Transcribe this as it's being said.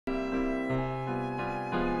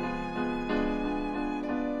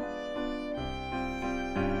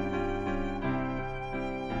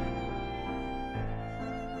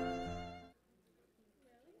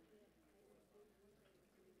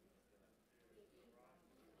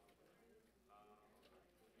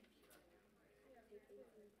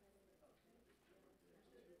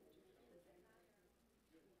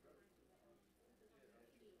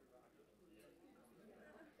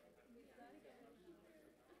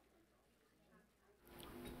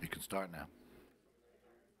You can start now.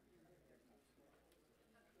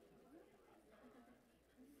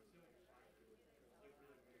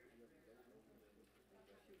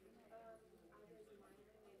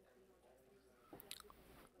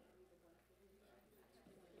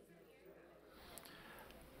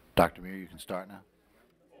 Dr. Muir, you can start now.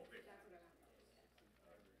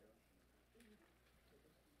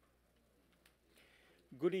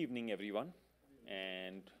 Good evening, everyone,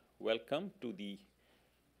 and welcome to the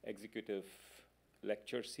Executive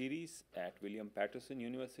Lecture Series at William Patterson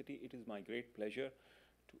University. It is my great pleasure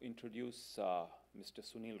to introduce Mr.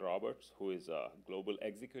 Sunil Roberts, who is a global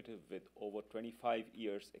executive with over 25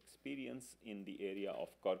 years experience in the area of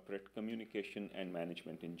corporate communication and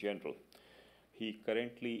management in general. He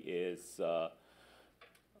currently is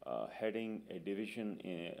heading a division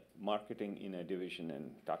in marketing in a division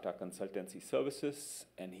in Tata Consultancy Services,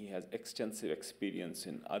 and he has extensive experience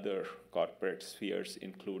in other corporate spheres,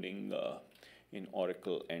 including in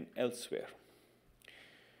Oracle and elsewhere.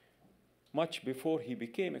 Much before he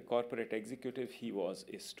became a corporate executive, he was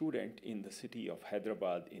a student in the city of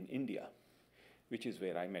Hyderabad in India, which is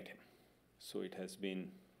where I met him. So it has been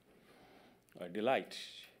a delight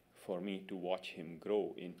for me to watch him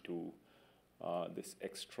grow into this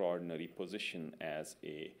extraordinary position as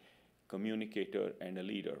a communicator and a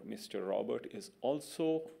leader. Mr. Robert is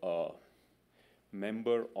also a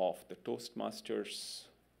member of the Toastmasters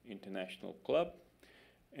International Club,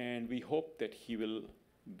 and we hope that he will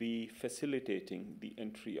be facilitating the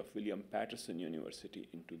entry of William Patterson University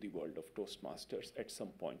into the world of Toastmasters at some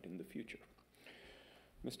point in the future.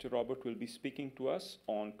 Mr. Robert will be speaking to us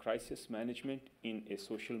on crisis management in a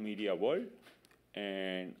social media world,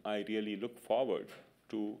 and I really look forward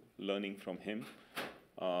to learning from him,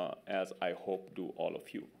 as I hope do all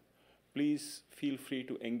of you. Please feel free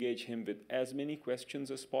to engage him with as many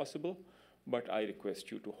questions as possible, but I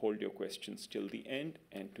request you to hold your questions till the end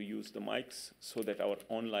and to use the mics so that our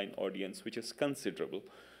online audience, which is considerable,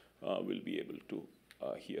 will be able to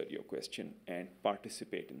hear your question and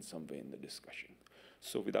participate in some way in the discussion.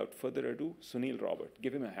 So without further ado, Sunil Robert,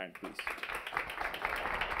 give him a hand, please.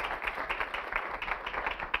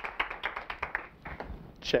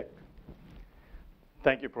 Check.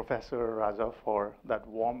 Thank you, Professor Raza, for that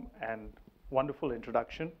warm and wonderful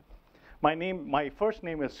introduction. My first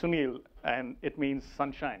name is Sunil, and it means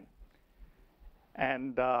sunshine.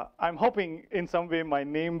 And I'm hoping in some way my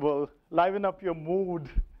name will liven up your mood,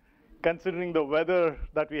 considering the weather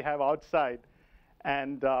that we have outside.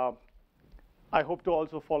 And I hope to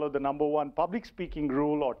also follow the #1 public speaking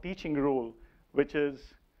rule or teaching rule, which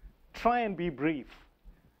is try and be brief.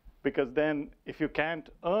 Because then, if you can't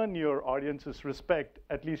earn your audience's respect,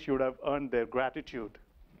 at least you would have earned their gratitude.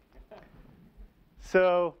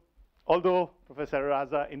 So, although Professor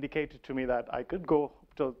Raza indicated to me that I could go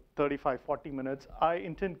to 35, 40 minutes, I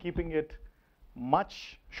intend keeping it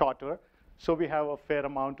much shorter, so we have a fair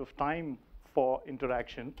amount of time for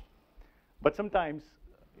interaction. But sometimes,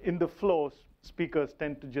 in the flow, speakers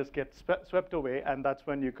tend to just get swept away, and that's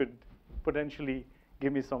when you could potentially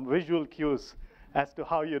give me some visual cues as to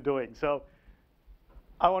how you're doing. So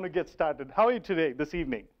I want to get started. How are you today, this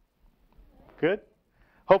evening? Good?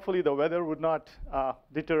 Hopefully the weather would not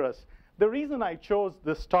deter us. The reason I chose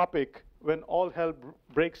this topic, when all hell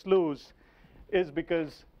breaks loose, is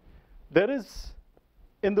because there is,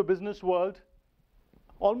 in the business world,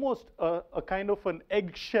 almost a kind of an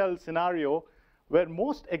eggshell scenario where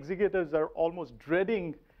most executives are almost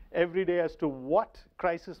dreading every day as to what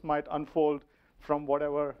crisis might unfold from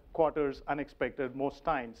whatever quarters unexpected most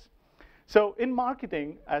times. So in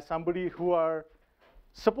marketing, as somebody who are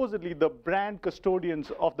supposedly the brand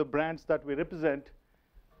custodians of the brands that we represent,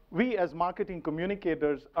 we as marketing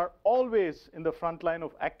communicators are always in the front line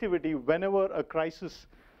of activity whenever a crisis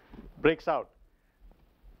breaks out.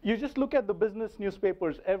 You just look at the business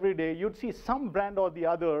newspapers every day, you'd see some brand or the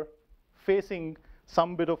other facing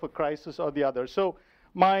some bit of a crisis or the other. So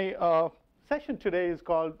my session today is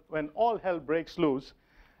called When All Hell Breaks Loose.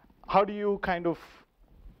 How do you kind of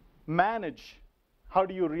manage? How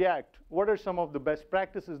do you react? What are some of the best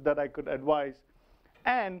practices that I could advise?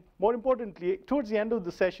 And more importantly, towards the end of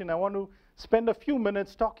the session, I want to spend a few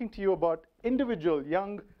minutes talking to you about individual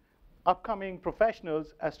young upcoming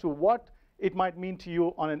professionals as to what it might mean to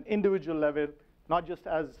you on an individual level, not just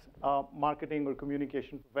as marketing or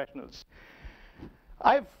communication professionals.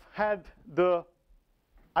 I've had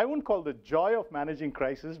I wouldn't call the joy of managing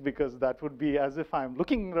crisis, because that would be as if I'm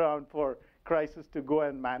looking around for crisis to go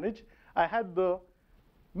and manage. I had the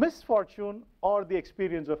misfortune or the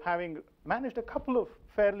experience of having managed a couple of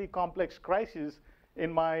fairly complex crises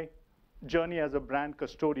in my journey as a brand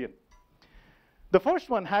custodian. The first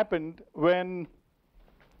one happened when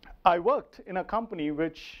I worked in a company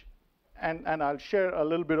which, and I'll share a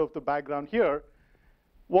little bit of the background here,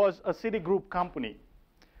 was a Citigroup company.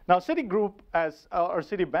 Now, Citigroup, or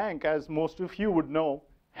Citibank, as most of you would know,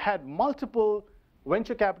 had multiple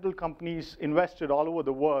venture capital companies invested all over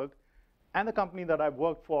the world, and the company that I've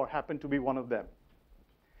worked for happened to be one of them.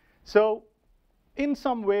 So in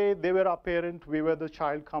some way, they were our parent, we were the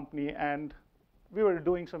child company, and we were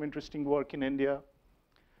doing some interesting work in India.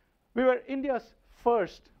 We were India's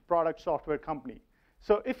first product software company.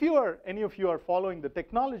 So if any of you are following the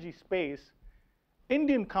technology space,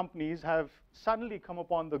 Indian companies have suddenly come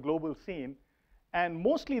upon the global scene, and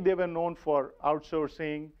mostly they were known for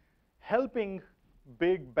outsourcing, helping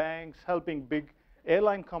big banks, helping big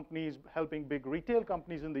airline companies, helping big retail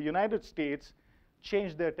companies in the United States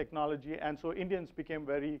change their technology. And so Indians became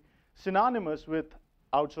very synonymous with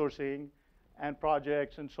outsourcing and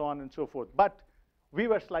projects and so on and so forth. But we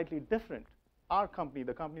were slightly different. Our company,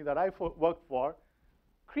 the company that I worked for,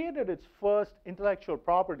 created its first intellectual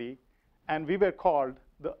property, and we were called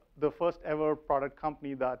the first ever product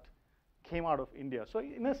company that came out of India. So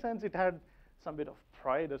in a sense, it had some bit of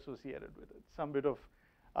pride associated with it, some bit of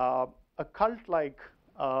a cult-like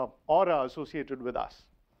aura associated with us.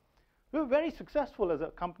 We were very successful as a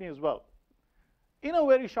company as well. In a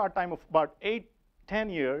very short time of about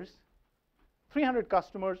 8-10 years, 300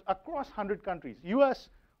 customers across 100 countries. US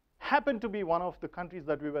happened to be one of the countries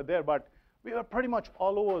that we were there, but we were pretty much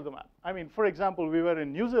all over the map. I mean, for example, we were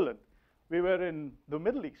in New Zealand. We were in the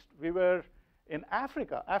Middle East. We were in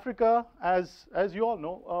Africa. Africa, as you all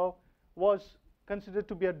know, was considered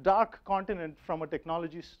to be a dark continent from a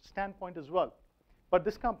technology standpoint as well. But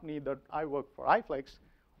this company that I work for, iFlex,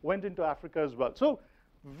 went into Africa as well. So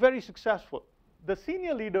very successful. The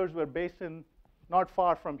senior leaders were based in not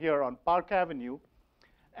far from here on Park Avenue.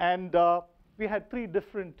 And we had 3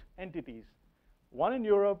 different entities, one in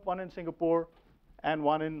Europe, one in Singapore, and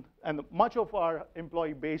much of our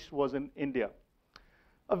employee base was in India.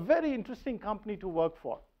 A very interesting company to work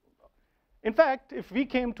for. In fact, if we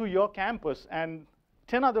came to your campus and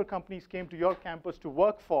 10 other companies came to your campus to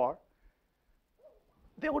work for,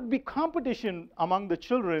 there would be competition among the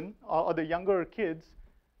children or the younger kids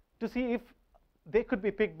to see if they could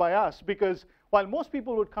be picked by us. Because while most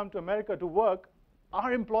people would come to America to work,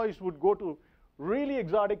 our employees would go to really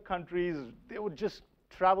exotic countries. They would just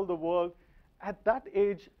travel the world. At that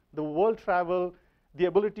age, the world travel, the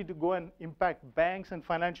ability to go and impact banks and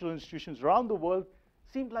financial institutions around the world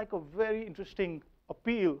seemed like a very interesting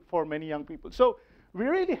appeal for many young people. So we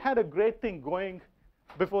really had a great thing going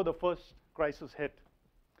before the first crisis hit.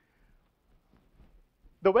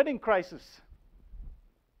 The wedding crisis.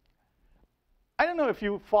 I don't know if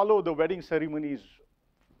you follow the wedding ceremonies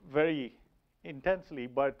very intensely,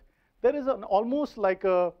 but there is almost like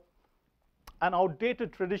an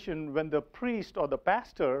outdated tradition when the priest or the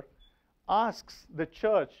pastor asks the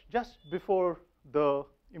church just before the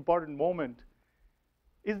important moment,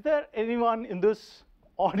 is there anyone in this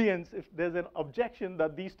audience, if there's an objection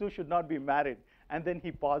that these two should not be married? And then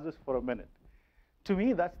he pauses for a minute. To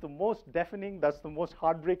me, that's the most deafening, that's the most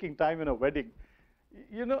heartbreaking time in a wedding.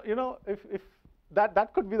 You know, if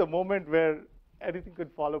that could be the moment where anything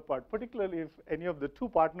could fall apart, particularly if any of the two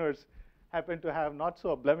partners happen to have not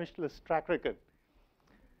so blemishless track record.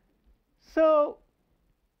 So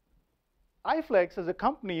iFlex as a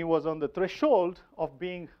company was on the threshold of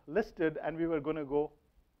being listed, and we were going to go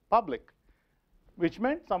public, which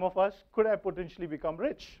meant some of us could have potentially become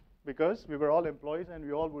rich because we were all employees and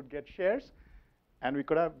we all would get shares, and we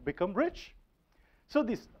could have become rich. So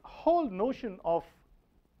this whole notion of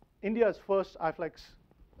India's first iFlex,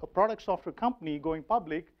 a product software company, going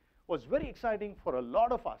public was very exciting for a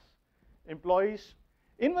lot of us. Employees,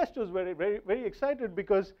 investors were very, very excited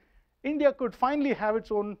because India could finally have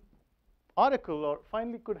its own Oracle, or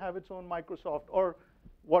finally could have its own Microsoft, or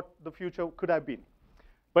what the future could have been.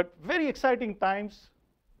 But very exciting times.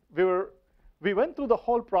 We went through the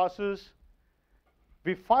whole process.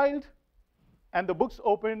 We filed, and the books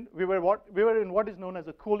opened. We were in what is known as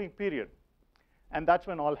a cooling period. And that's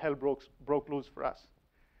when all hell broke loose for us.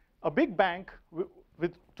 A big bank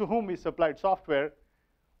to whom we supplied software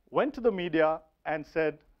went to the media and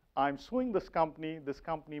said, I'm suing this company. This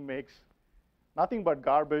company makes nothing but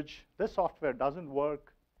garbage. This software doesn't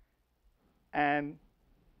work. And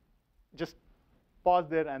just pause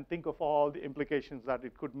there and think of all the implications that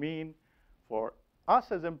it could mean for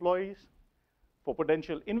us as employees, for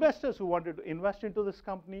potential investors who wanted to invest into this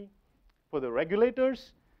company, for the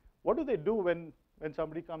regulators. What do they do when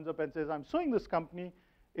somebody comes up and says, I'm suing this company?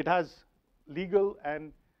 It has legal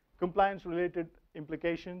and compliance-related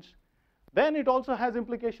implications. Then it also has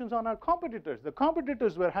implications on our competitors. The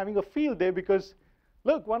competitors were having a field day because,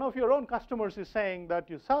 look, one of your own customers is saying that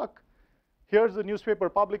you suck. Here's the newspaper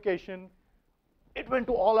publication. It went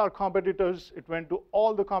to all our competitors. It went to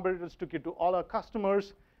all the competitors, took it to all our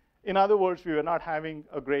customers. In other words, we were not having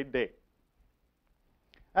a great day.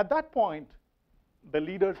 At that point, the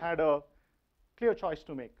leaders had a clear choice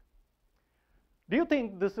to make. Do you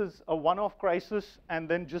think this is a one-off crisis and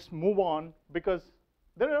then just move on? Because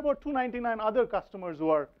there are about 299 other customers who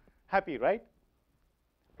are happy, right?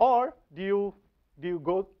 Or do you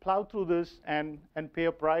go plow through this and pay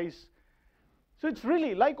a price? So it's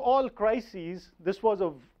really, like all crises, this was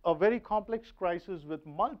a very complex crisis with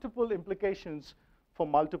multiple implications for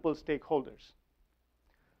multiple stakeholders.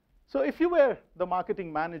 So if you were the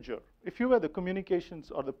marketing manager, if you were the communications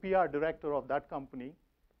or the PR director of that company,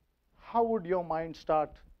 how would your mind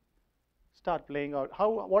start playing out?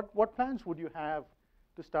 What plans would you have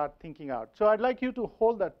to start thinking out? So I'd like you to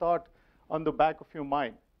hold that thought on the back of your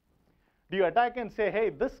mind. Do you attack and say, hey,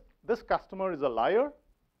 this customer is a liar?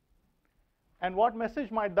 And what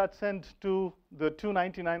message might that send to the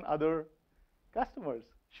 299 other customers?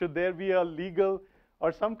 Should there be a legal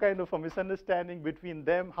or some kind of a misunderstanding between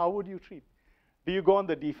them? How would you treat? Do you go on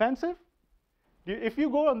the defensive? If you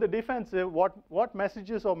go on the defensive, what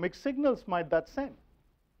messages or mixed signals might that send?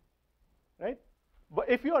 Right? But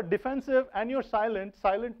if you are defensive and you're silent,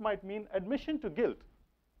 silent might mean admission to guilt.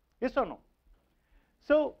 Yes or no?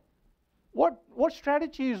 So what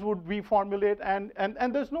strategies would we formulate? And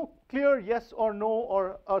there's no clear yes or no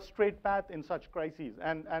or a straight path in such crises.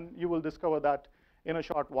 And you will discover that in a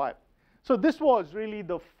short while. So this was really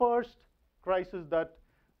the first crisis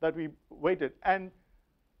that we waited. And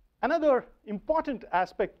another important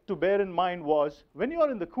aspect to bear in mind was when you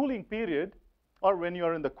are in the cooling period, or when you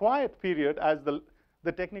are in the quiet period, as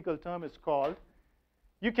the technical term is called,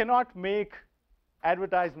 you cannot make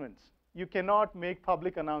advertisements. You cannot make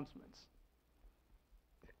public announcements.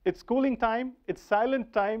 It's cooling time. It's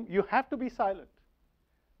silent time. You have to be silent.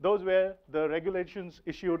 Those were the regulations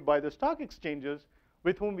issued by the stock exchanges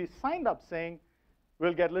with whom we signed up saying,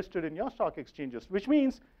 we'll get listed in your stock exchanges, which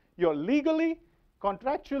means you're legally,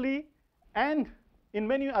 contractually, and in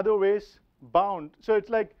many other ways bound. So it's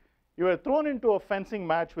like you were thrown into a fencing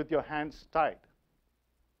match with your hands tied.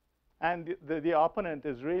 And the opponent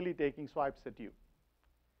is really taking swipes at you.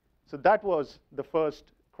 So that was the first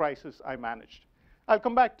crisis I managed. I'll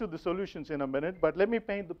come back to the solutions in a minute, but let me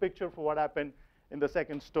paint the picture for what happened in the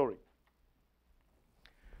second story.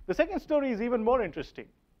 The second story is even more interesting,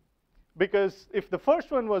 because if the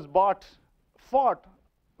first one was fought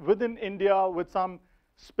within India with some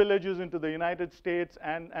spillages into the United States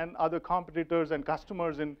and other competitors and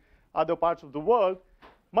customers in other parts of the world,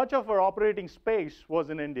 much of our operating space was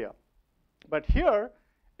in India. But here,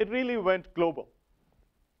 it really went global.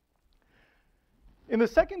 In the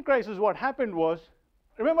second crisis, what happened was,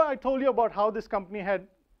 remember I told you about how this company had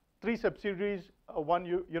 3 subsidiaries, one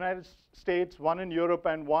United States, one in Europe,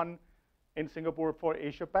 and one in Singapore for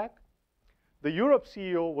Asia Pac? The Europe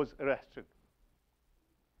CEO was arrested.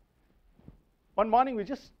 One morning, we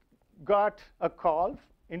just got a call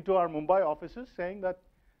into our Mumbai offices saying that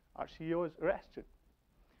our CEO is arrested.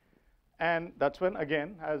 And that's when,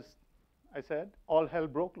 again, as I said, all hell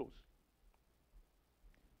broke loose.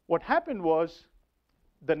 What happened was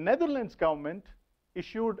the Netherlands government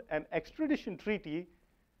issued an extradition treaty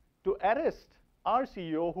to arrest our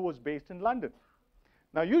CEO, who was based in London.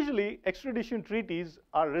 Now, usually, extradition treaties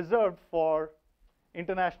are reserved for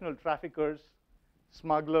international traffickers,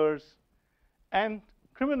 smugglers, and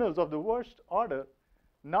criminals of the worst order,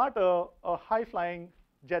 not a high-flying,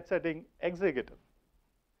 jet-setting executive.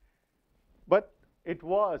 But it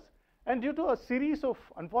was. And due to a series of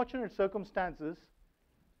unfortunate circumstances,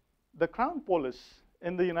 the Crown Police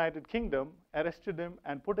in the United Kingdom arrested him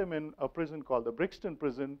and put him in a prison called the Brixton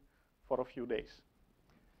prison for a few days.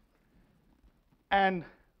 And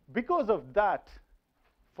because of that,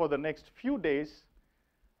 for the next few days,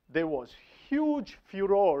 there was huge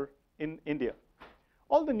furor in India.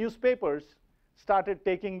 All the newspapers started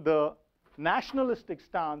taking the nationalistic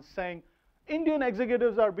stance, saying, Indian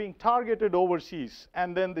executives are being targeted overseas.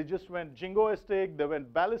 And then they just went jingoistic, they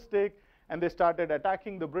went ballistic, and they started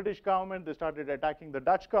attacking the British government, they started attacking the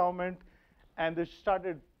Dutch government, and they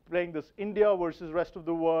started playing this India versus rest of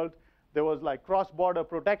the world. There was like cross-border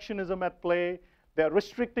protectionism at play. They're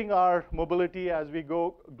restricting our mobility as we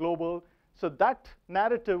go global. So that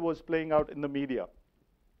narrative was playing out in the media.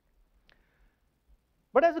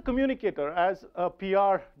 But as a communicator, as a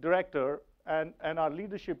PR director, and our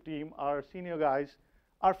leadership team, our senior guys,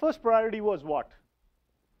 our first priority was what?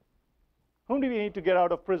 Whom do we need to get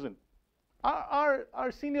out of prison?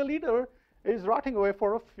 Our senior leader is rotting away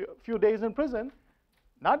for a few days in prison.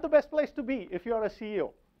 Not the best place to be if you're a CEO.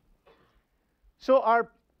 So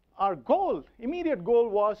our goal, immediate goal,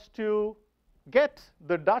 was to get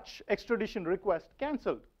the Dutch extradition request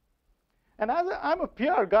canceled. And I'm a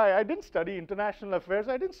PR guy. I didn't study international affairs.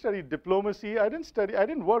 I didn't study diplomacy. I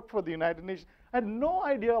didn't work for the United Nations. I had no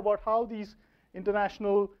idea about how these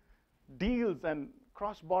international deals and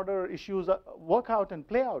cross-border issues work out and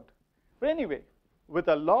play out. But anyway, with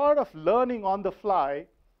a lot of learning on the fly,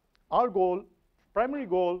 our goal, primary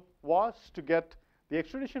goal, was to get the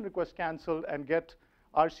extradition request canceled and get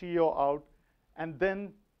our CEO out, and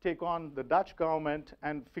then take on the Dutch government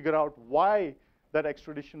and figure out why that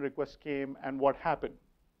extradition request came and what happened.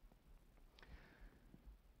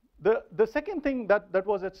 The second thing that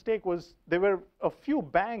was at stake was there were a few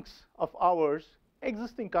banks of ours,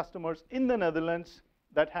 existing customers in the Netherlands,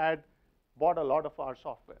 that had bought a lot of our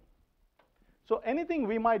software. So anything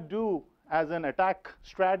we might do as an attack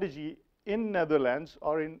strategy in Netherlands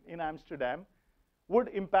or in Amsterdam would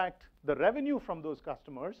impact the revenue from those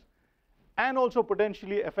customers and also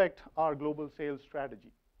potentially affect our global sales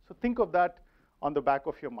strategy. So think of that on the back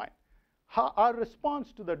of your mind. Our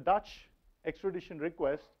response to the Dutch extradition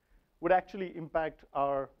request would actually impact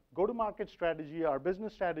our go-to-market strategy, our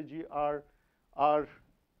business strategy, our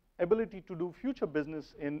ability to do future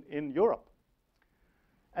business in Europe.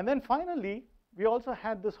 And then finally, we also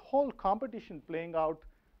had this whole competition playing out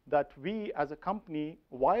that we as a company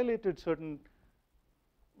violated certain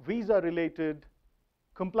visa-related,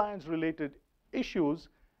 compliance-related issues,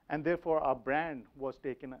 and therefore our brand was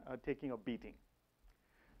taking a beating.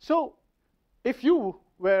 So if you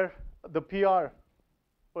were the PR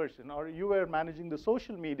person, or you were managing the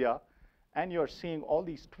social media, and you're seeing all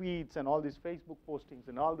these tweets and all these Facebook postings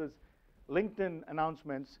and all these LinkedIn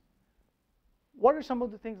announcements, what are some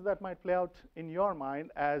of the things that might play out in your mind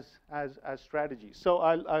as strategies? So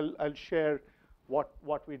I'll share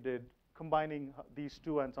what we did, combining these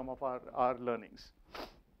two and some of our learnings.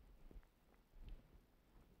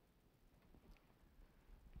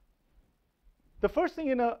 The first thing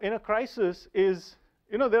in a crisis is,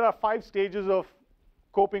 there are 5 stages of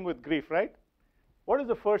coping with grief, right? What is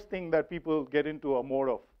the first thing that people get into a mode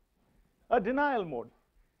of? A denial mode.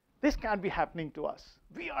 This can't be happening to us.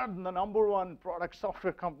 We are the #1 product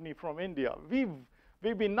software company from India. We've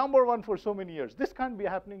been #1 for so many years. This can't be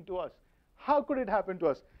happening to us. How could it happen to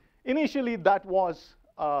us? Initially, that was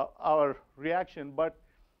our reaction, but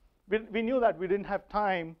we knew that we didn't have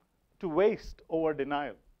time to waste over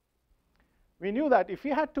denial. We knew that if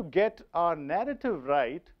we had to get our narrative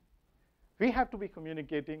right, we have to be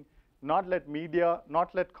communicating, not let media,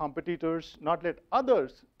 not let competitors, not let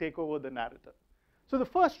others take over the narrative. So the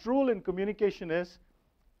first rule in communication is,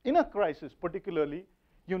 in a crisis particularly,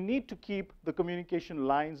 you need to keep the communication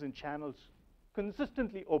lines and channels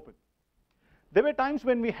consistently open. There were times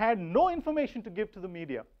when we had no information to give to the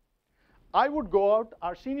media. I would go out,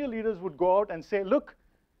 our senior leaders would go out and say, look,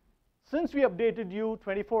 since we updated you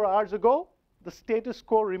 24 hours ago, the status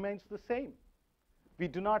quo remains the same. We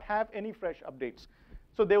do not have any fresh updates.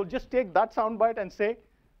 So they will just take that soundbite and say,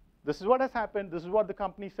 this is what has happened, this is what the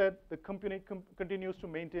company said, the company continues to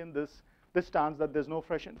maintain this stance that there's no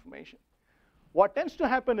fresh information. What tends to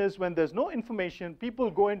happen is when there's no information,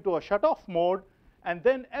 people go into a shut-off mode, and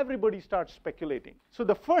then everybody starts speculating. So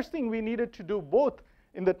the first thing we needed to do, both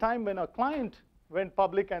in the time when a client went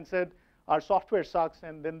public and said, our software sucks,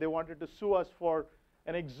 and then they wanted to sue us for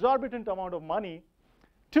an exorbitant amount of money,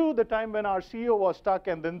 to the time when our CEO was stuck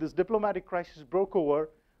and then this diplomatic crisis broke over,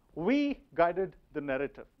 we guided the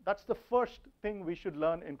narrative. That's the first thing we should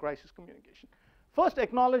learn in crisis communication. First,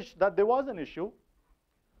 acknowledge that there was an issue,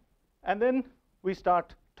 and then we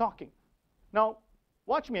start talking. Now,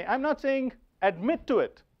 watch me. I'm not saying admit to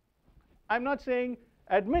it. I'm not saying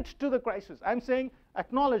admit to the crisis. I'm saying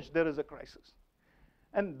acknowledge there is a crisis.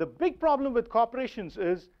 And the big problem with corporations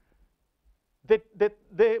is that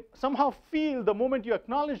they somehow feel the moment you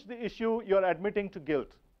acknowledge the issue, you're admitting to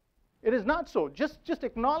guilt. It is not so. Just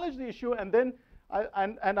acknowledge the issue, and then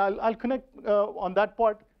I'll connect on that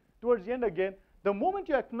part towards the end again. The moment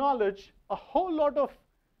you acknowledge, a whole lot of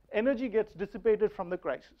energy gets dissipated from the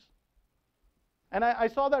crisis. And I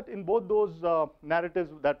saw that in both those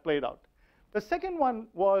narratives that played out. The second one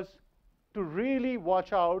was to really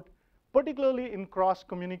watch out, particularly in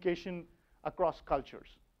cross-communication across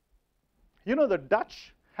cultures. The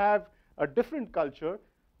Dutch have a different culture.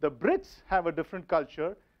 The Brits have a different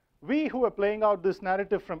culture. We who are playing out this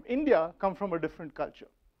narrative from India come from a different culture.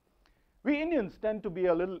 We Indians tend to be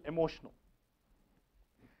a little emotional.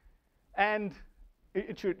 And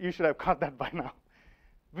you should have caught that by now.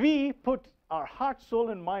 We put our heart, soul,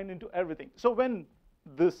 and mind into everything. So when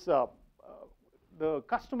this, the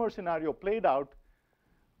customer scenario played out,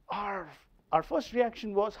 our first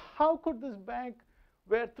reaction was, how could this bank,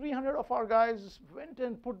 where 300 of our guys went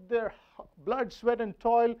and put their blood, sweat, and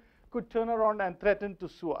toil, could turn around and threaten to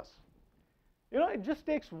sue us? You know, it just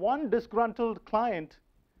takes one disgruntled client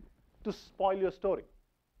to spoil your story.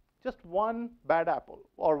 Just one bad apple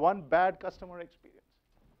or one bad customer experience.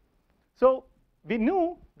 So we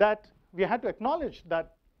knew that we had to acknowledge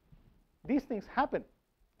that these things happen.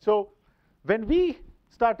 So when we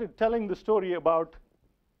started telling the story about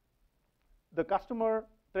the customer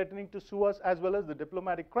threatening to sue us as well as the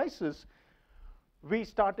diplomatic crisis, we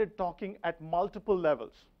started talking at multiple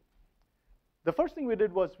levels. The first thing we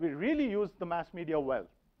did was we really used the mass media well,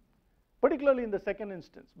 particularly in the second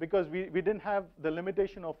instance, because we didn't have the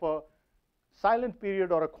limitation of a silent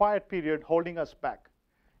period or a quiet period holding us back.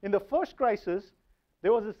 In the first crisis,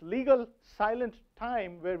 there was this legal silent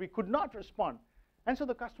time where we could not respond. And so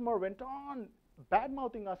the customer went on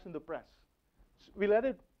bad-mouthing us in the press. So we let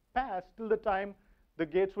it pass till the time the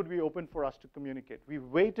gates would be open for us to communicate. We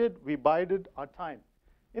waited, we bided our time.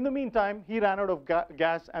 In the meantime, he ran out of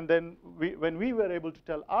gas, and then when we were able to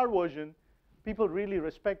tell our version, people really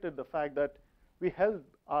respected the fact that we held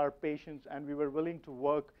our patience and we were willing to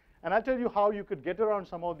work. And I'll tell you how you could get around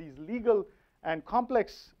some of these legal and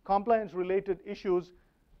complex compliance-related issues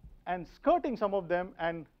and skirting some of them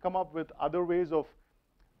and come up with other ways of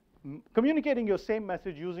communicating your same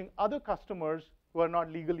message using other customers who are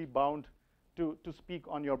not legally bound to speak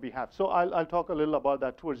on your behalf. So I'll talk a little about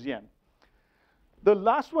that towards the end. The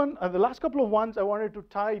last one, the last couple of ones I wanted to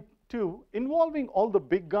tie to, involving all the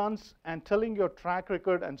big guns and telling your track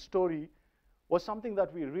record and story was something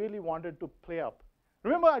that we really wanted to play up.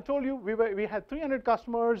 Remember I told you we had 300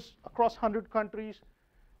 customers across 100 countries.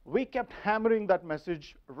 We kept hammering that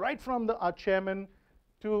message right from our chairman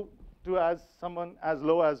to as someone as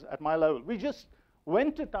low as at my level. We just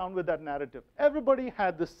went to town with that narrative. Everybody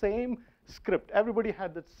had the same script. Everybody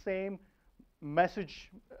had the same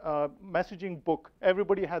messaging book.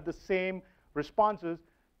 Everybody had the same responses.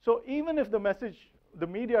 So even if the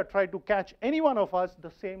media tried to catch any one of us, the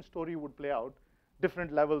same story would play out,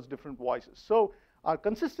 different levels, different voices. So our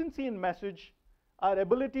consistency in message, our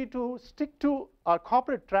ability to stick to our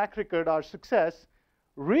corporate track record, our success,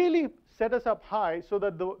 really set us up high so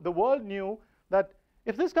that the world knew that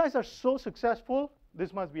if these guys are so successful,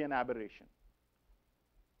 this must be an aberration.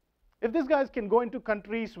 If these guys can go into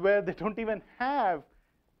countries where they don't even have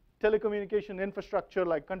telecommunication infrastructure,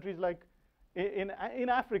 like countries like in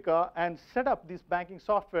Africa, and set up this banking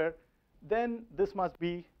software, then this must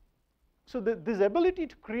be. So this ability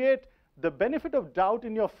to create the benefit of doubt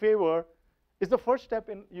in your favor is the first step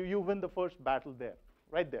in you win the first battle there,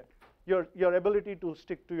 right there. Your ability to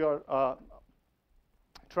stick to your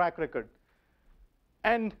track record.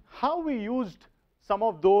 And how we used some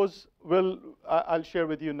of those I'll share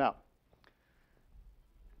with you now.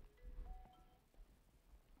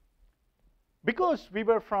 Because we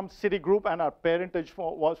were from Citigroup and our parentage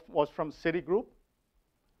was from Citigroup,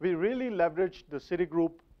 we really leveraged the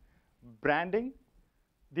Citigroup branding,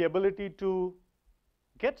 the ability to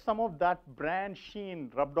get some of that brand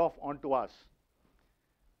sheen rubbed off onto us.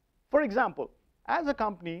 For example, as a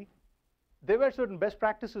company, there were certain best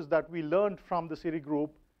practices that we learned from the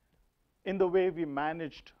Citigroup in the way we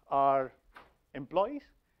managed our employees,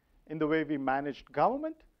 in the way we managed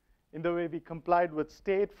government, in the way we complied with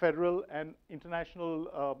state, federal, and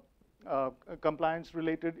international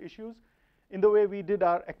compliance-related issues, in the way we did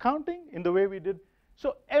our accounting, in the way we did.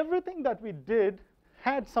 So everything that we did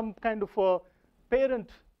had some kind of a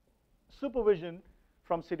parent supervision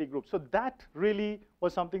from Citigroup. So that really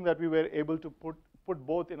was something that we were able to put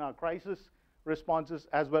both in our crisis responses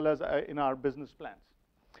as well as in our business plans.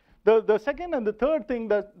 The second and the third thing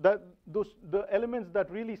the elements that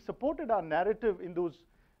really supported our narrative in those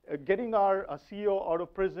getting our CEO out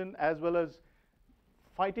of prison, as well as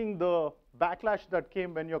fighting the backlash that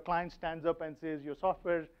came when your client stands up and says your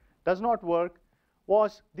software does not work,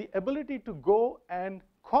 was the ability to go and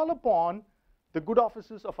call upon the good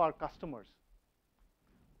offices of our customers.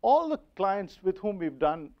 All the clients with whom we've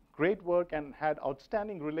done great work and had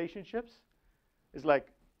outstanding relationships is like,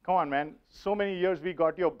 come on, man, so many years we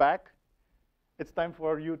got your back. It's time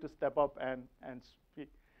for you to step up and speak.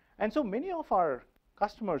 And so many of our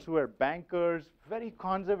customers who are bankers, very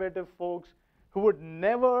conservative folks, who would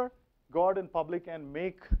never go out in public and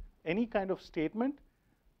make any kind of statement,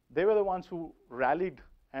 they were the ones who rallied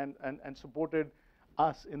and supported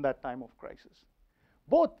us in that time of crisis.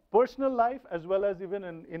 Both personal life as well as even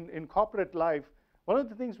in corporate life, one of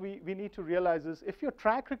the things we need to realize is if your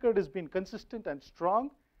track record has been consistent and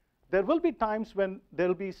strong, there will be times when there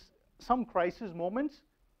will be some crisis moments,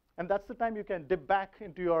 and that's the time you can dip back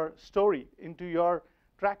into your story, into your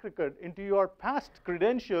track record, into your past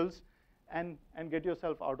credentials, and get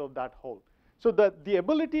yourself out of that hole. So the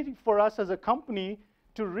ability for us as a company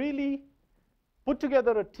to really put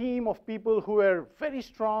together a team of people who are very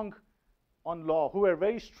strong on law, who are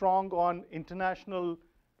very strong on international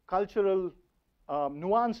cultural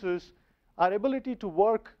nuances, our ability to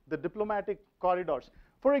work the diplomatic corridors.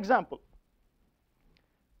 For example,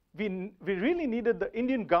 we really needed the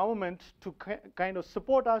Indian government to kind of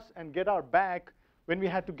support us and get our back when we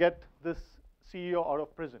had to get this CEO out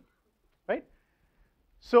of prison, right?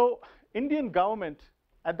 So Indian government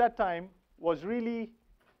at that time was really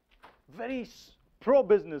very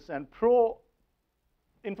pro-business and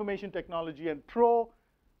pro-information technology and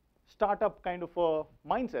pro-startup kind of a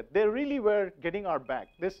mindset. They really were getting our back.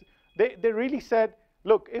 They really said,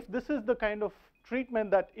 look, if this is the kind of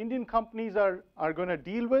treatment that Indian companies are going to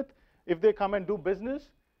deal with, if they come and do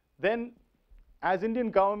business, then as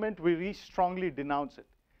Indian government, we really strongly denounce it.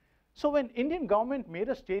 So when Indian government made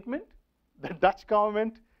a statement, the Dutch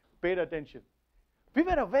government paid attention. We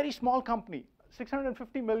were a very small company.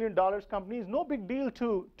 $650 million company is no big deal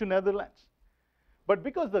to Netherlands. But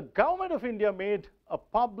because the government of India made a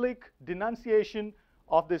public denunciation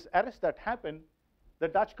of this arrest that happened, the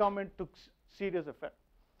Dutch government took serious effect.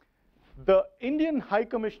 The Indian High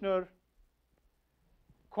Commissioner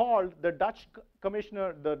called the Dutch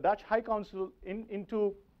Commissioner, the Dutch High Council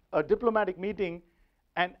into a diplomatic meeting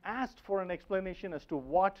and asked for an explanation as to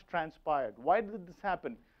what transpired. Why did this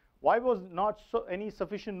happen? Why was not any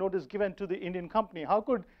sufficient notice given to the Indian company? How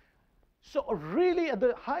could, so really at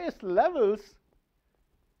the highest levels,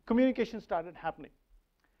 communication started happening.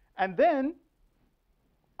 And then,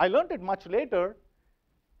 I learned it much later,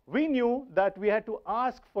 we knew that we had to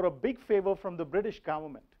ask for a big favor from the British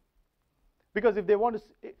government. Because if they want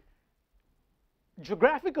to,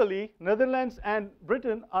 geographically, Netherlands and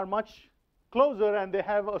Britain are much closer and they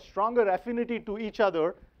have a stronger affinity to each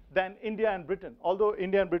other than India and Britain. Although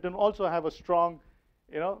India and Britain also have a strong,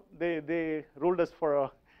 they ruled us for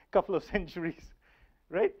a couple of centuries,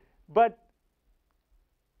 right? But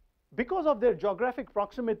because of their geographic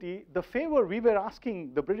proximity, the favor we were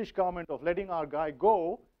asking the British government of letting our guy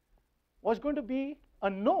go was going to be a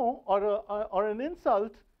no or an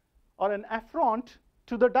insult or an affront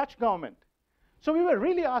to the Dutch government. So we were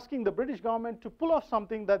really asking the British government to pull off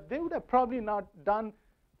something that they would have probably not done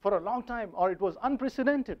for a long time, or it was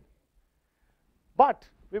unprecedented. But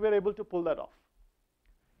we were able to pull that off.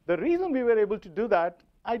 The reason we were able to do that,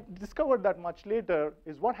 I discovered that much later,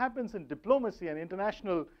 is what happens in diplomacy and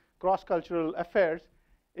international cross-cultural affairs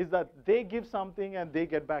is that they give something and they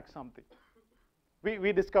get back something.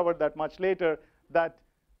 We discovered that much later, that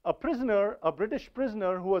a prisoner, a British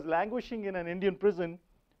prisoner who was languishing in an Indian prison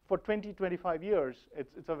for 20, 25 years,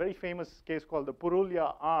 it's a very famous case called the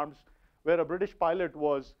Purulia Arms, where a British pilot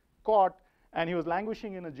was caught and he was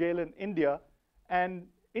languishing in a jail in India, and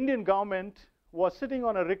Indian government was sitting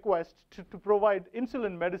on a request to provide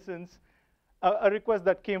insulin medicines, a request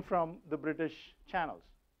that came from the British channels.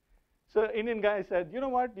 So Indian guy said, you know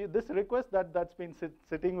what, this request that's been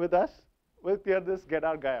sitting with us, we'll clear this, get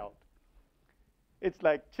our guy out. It's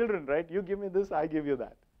like children, right? You give me this, I give you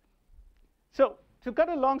that. So to cut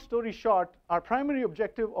a long story short, our primary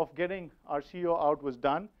objective of getting our CEO out was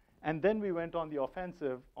done, and then we went on the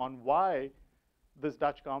offensive on why this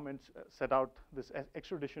Dutch government set out this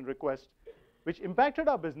extradition request, which impacted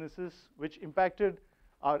our businesses, which impacted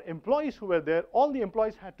our employees who were there. All the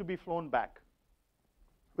employees had to be flown back,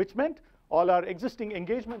 which meant all our existing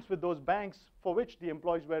engagements with those banks for which the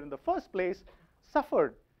employees were in the first place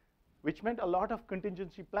suffered, which meant a lot of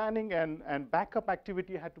contingency planning and backup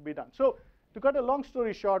activity had to be done. So to cut a long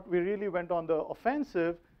story short, we really went on the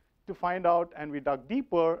offensive to find out, and we dug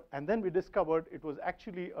deeper, and then we discovered it was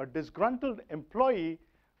actually a disgruntled employee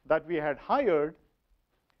that we had hired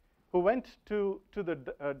who went to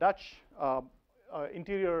the Dutch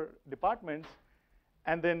interior departments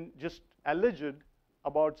and then just alleged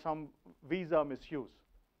about some visa misuse.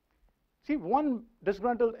 See, one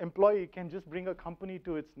disgruntled employee can just bring a company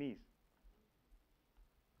to its knees.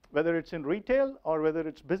 Whether it's in retail or whether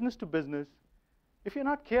it's business to business, if you're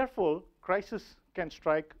not careful, crisis can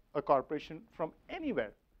strike a corporation from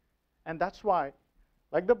anywhere. And that's why,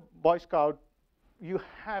 like the Boy Scout, you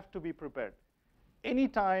have to be prepared.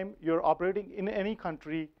 anytime you're operating in any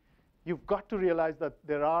country, you've got to realize that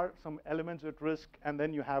there are some elements at risk, and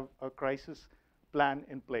then you have a crisis plan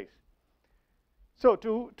in place. So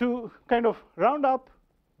to kind of round up,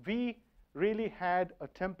 we really had a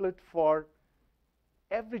template for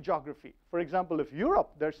every geography. For example, if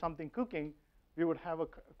Europe, there's something cooking, we would have a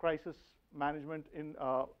crisis management in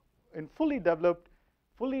fully developed,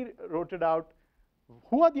 fully rotated out.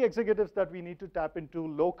 Who are the executives that we need to tap into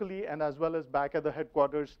locally and as well as back at the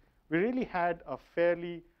headquarters? We really had a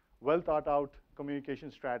fairly well thought out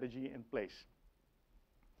communication strategy in place.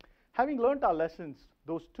 Having learned our lessons,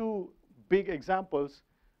 those two big examples,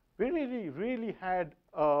 we really had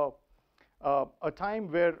a time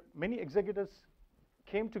where many executives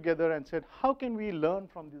came together and said, how can we learn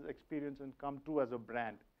from this experience and come to as a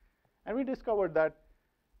brand? And we discovered that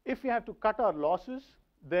if we have to cut our losses,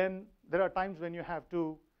 then there are times when you have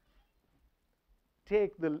to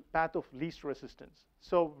take the path of least resistance.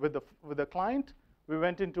 So with the client, we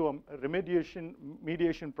went into a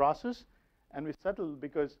mediation process, and we settled,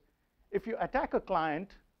 because if you attack a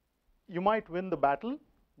client, you might win the battle,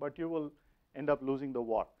 but you will end up losing the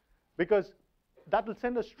war, because that will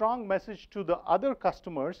send a strong message to the other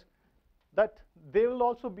customers that they will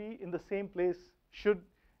also be in the same place should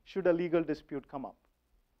a legal dispute come up,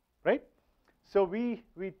 right? So we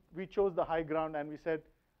chose the high ground, and we said,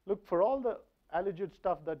 look, for all the alleged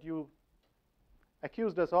stuff that you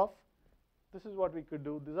accused us of, this is what we could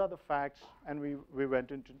do. These are the facts, and we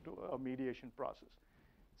went into a mediation process.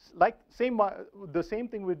 Like the same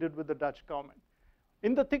thing we did with the Dutch government.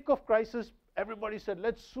 In the thick of crisis, everybody said,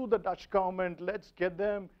 let's sue the Dutch government, let's get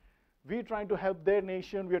them. We're trying to help their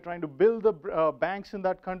nation, we're trying to build the banks in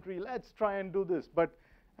that country, let's try and do this. But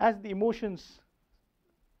as the emotions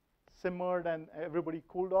simmered and everybody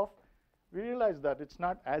cooled off, we realized that it's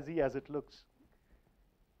not as easy as it looks.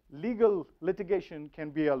 Legal litigation can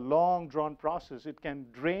be a long, drawn process. It can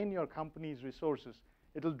drain your company's resources.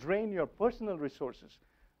 It'll drain your personal resources.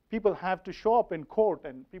 People have to show up in court,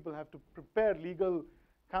 and people have to prepare legal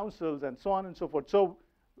counsels, and so on and so forth. So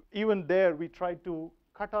even there, we tried to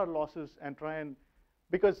cut our losses and try and,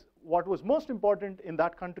 because what was most important in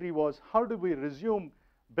that country was how do we resume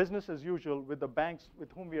business as usual with the banks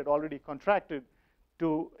with whom we had already contracted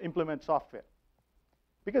to implement software.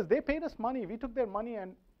 Because they paid us money, we took their money,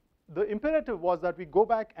 and the imperative was that we go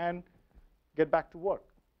back and get back to work.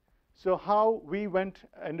 So how we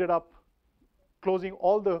ended up closing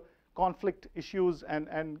all the conflict issues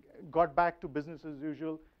and got back to business as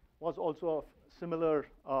usual was also a similar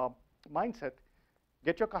mindset.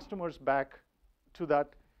 Get your customers back to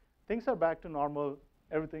that. Things are back to normal.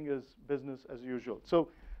 Everything is business as usual. So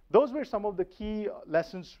those were some of the key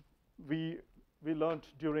lessons we learned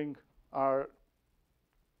during our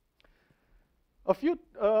a few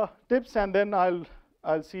tips, and then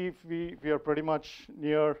I'll see if we are pretty much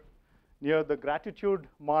near the gratitude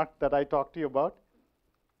mark that I talked to you about.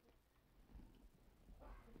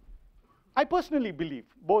 I personally believe,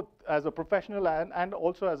 both as a professional and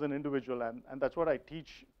also as an individual, and that's what I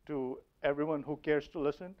teach to everyone who cares to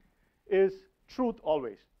listen, is truth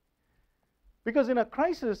always. Because in a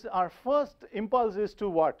crisis, our first impulse is to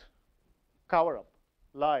what? Cover up,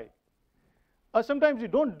 lie. Sometimes you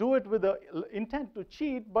don't do it with the intent to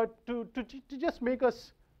cheat, but to just make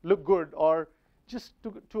us look good, or just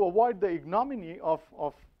to avoid the ignominy of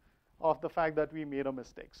the fact that we made a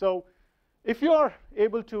mistake. So if you're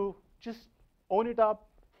able to just own it up,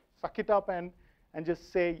 suck it up, and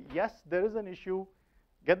just say, yes, there is an issue,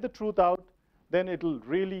 get the truth out, then it'll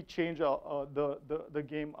really change the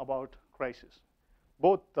game about crisis.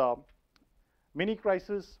 Both mini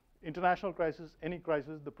crisis, international crisis, any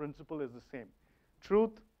crisis, the principle is the same.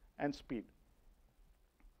 Truth and speed.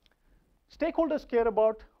 Stakeholders care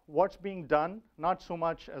about what's being done, not so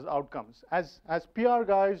much as outcomes. As PR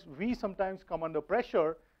guys, we sometimes come under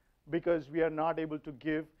pressure because we are not able to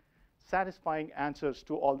give satisfying answers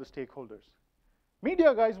to all the stakeholders.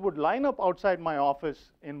 Media guys would line up outside my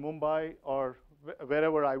office in Mumbai or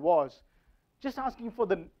wherever I was, just asking for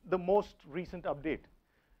the most recent update.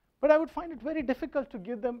 But I would find it very difficult to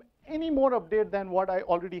give them any more update than what I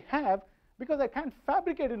already have, because I can't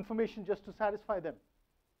fabricate information just to satisfy them.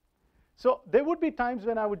 So there would be times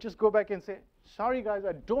when I would just go back and say, sorry guys,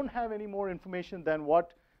 I don't have any more information than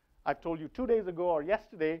what I've told you 2 days ago or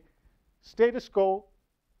yesterday. Status quo,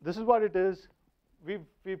 this is what it is.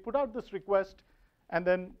 We put out this request, and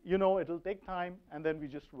then it'll take time, and then we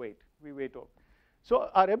just wait. We wait over. So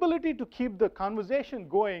our ability to keep the conversation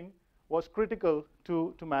going was critical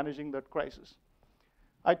to managing that crisis.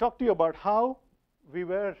 I talked to you about how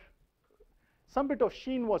some bit of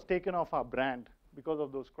sheen was taken off our brand because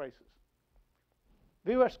of those crises.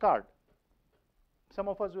 we were scarred. Some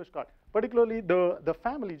of us were scarred. Particularly the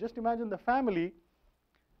family. Just imagine the family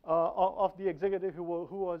of the executive who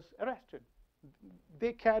was arrested.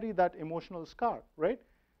 They carry that emotional scar, right?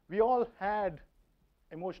 We all had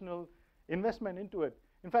emotional investment into it.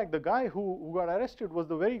 In fact, the guy who got arrested was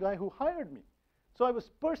the very guy who hired me. So I was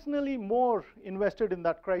personally more invested in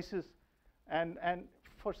that crisis. And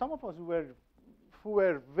for some of us who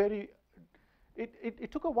were very,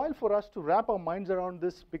 it took a while for us to wrap our minds around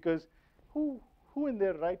this, because who in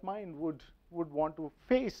their right mind would want to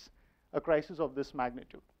face a crisis of this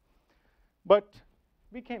magnitude? But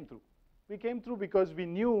we came through. We came through because we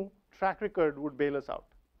knew track record would bail us out.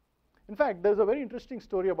 In fact, there's a very interesting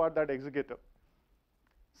story about that executive.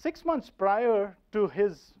 6 months prior to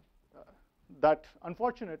his that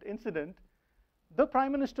unfortunate incident, the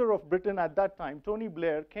Prime Minister of Britain at that time, Tony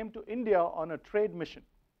Blair, came to India on a trade mission.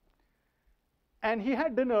 And he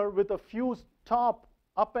had dinner with a few top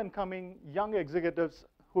up-and-coming young executives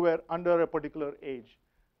who were under a particular age.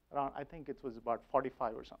 Around, I think it was about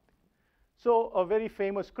 45 or something. So a very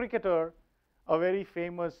famous cricketer, a very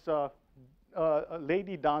famous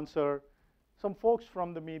lady dancer, some folks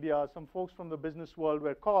from the media, some folks from the business world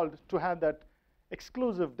were called to have that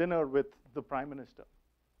exclusive dinner with the Prime Minister.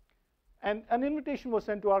 And an invitation was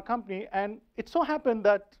sent to our company, and it so happened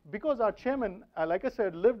that because our chairman, like I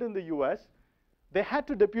said, lived in the US, they had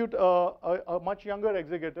to depute a much younger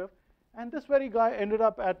executive, and this very guy ended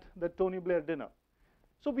up at the Tony Blair dinner.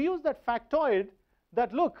 So we used that factoid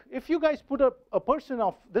that, look, if you guys put a person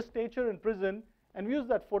of this stature in prison, and we use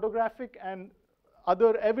that photographic and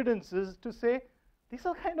other evidences to say, these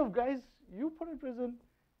are the kind of guys you put in prison.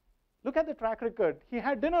 Look at the track record. He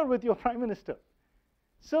had dinner with your Prime Minister.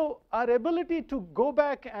 So our ability to go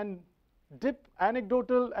back and dip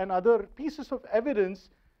anecdotal and other pieces of evidence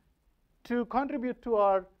to contribute to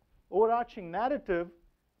our overarching narrative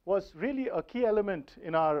was really a key element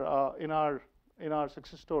in our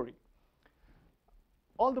success story.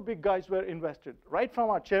 All the big guys were invested, right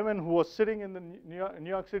from our chairman, who was sitting in the New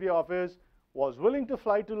York City office, was willing to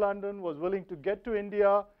fly to London, was willing to get to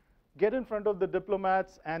India, get in front of the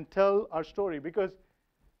diplomats and tell our story. Because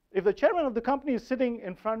if the chairman of the company is sitting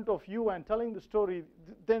in front of you and telling the story,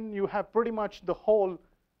 then you have pretty much the whole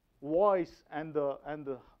voice and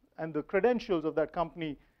the credentials of that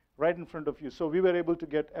company right in front of you. So we were able to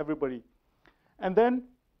get everybody. And then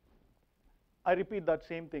I repeat that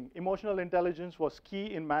same thing. Emotional intelligence was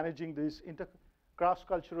key in managing these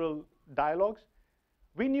cross-cultural dialogues.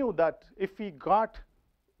 We knew that if we got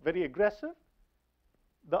very aggressive,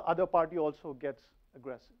 the other party also gets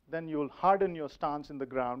aggressive. Then you'll harden your stance in the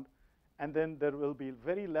ground, and then there will be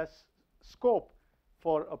very less scope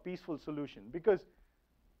for a peaceful solution, because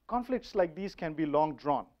conflicts like these can be long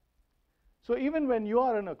drawn. So even when you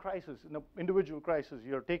are in a crisis, in an individual crisis,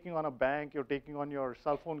 you're taking on a bank, you're taking on your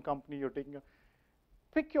cell phone company,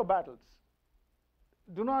 pick your battles.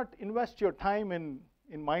 Do not invest your time in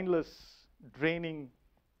mindless, draining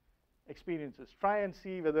experiences. Try and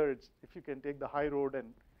see whether if you can take the high road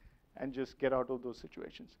and just get out of those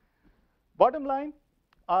situations. Bottom line,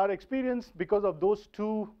 our experience because of those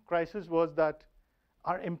two crises was that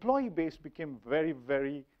our employee base became very,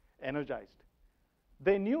 very energized.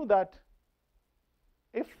 They knew that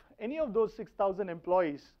if any of those 6,000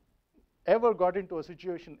 employees ever got into a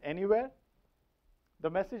situation anywhere, the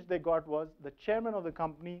message they got was the chairman of the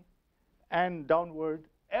company and downward,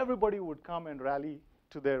 everybody would come and rally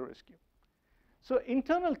to their rescue. So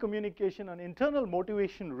internal communication and internal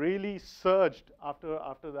motivation really surged after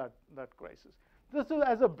that crisis. So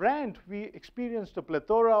as a brand, we experienced a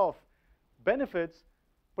plethora of benefits.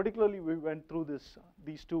 Particularly, we went through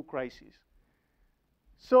these two crises.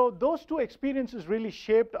 So those two experiences really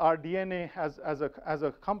shaped our DNA as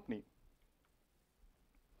a company.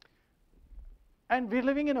 And we're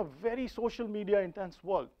living in a very social media intense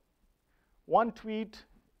world. One tweet,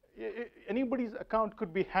 anybody's account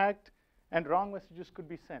could be hacked and wrong messages could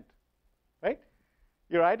be sent, right?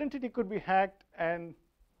 Your identity could be hacked and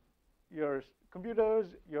your computers,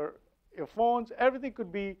 your phones, everything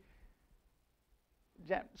could be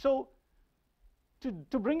jammed. So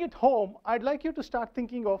to bring it home, I'd like you to start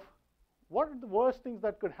thinking of what are the worst things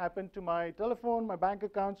that could happen to my telephone, my bank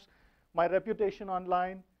accounts, my reputation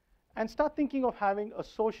online, and start thinking of having a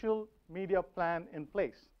social media plan in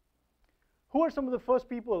place. Who are some of the first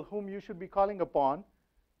people whom you should be calling upon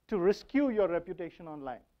to rescue your reputation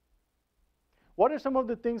online? What are some of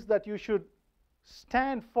the things that you should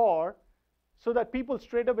stand for so that people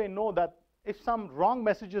straight away know that if some wrong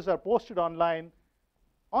messages are posted online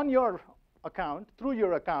on your account, through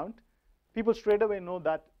your account, people straight away know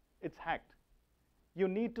that it's hacked. you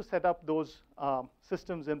need to set up those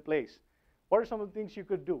systems in place. What are some of the things you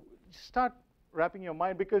could do? Start wrapping your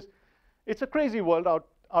mind, because it's a crazy world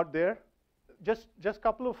out there. Just a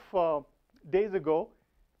couple of days ago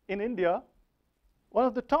in India, one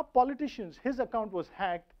of the top politicians, his account was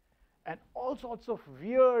hacked, and all sorts of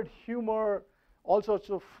weird humor, all sorts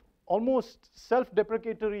of almost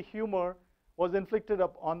self-deprecatory humor was inflicted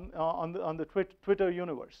up on the Twitter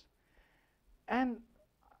universe. And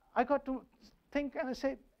I got to think, and I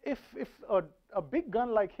said, if a big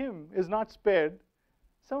gun like him is not spared,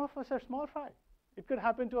 some of us are small fry. It could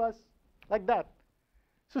happen to us like that.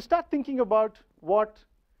 So start thinking about what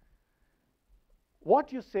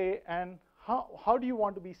you say and how do you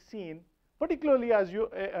want to be seen, particularly as you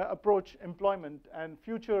approach employment and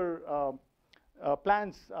future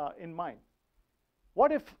plans in mind.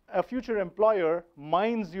 What if a future employer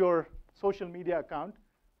mines your social media account?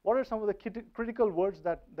 What are some of the critical words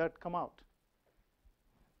that come out?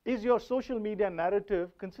 Is your social media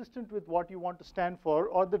narrative consistent with what you want to stand for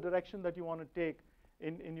or the direction that you want to take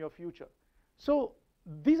in your future? So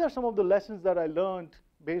these are some of the lessons that I learned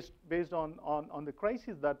based on the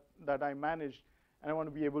crises that I managed, and I want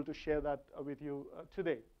to be able to share that with you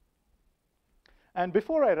today. And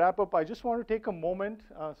before I wrap up, I just want to take a moment,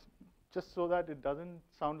 just so that it doesn't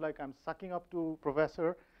sound like I'm sucking up to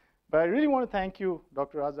Professor, but I really want to thank you,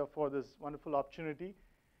 Dr. Raza, for this wonderful opportunity.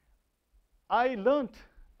 I learned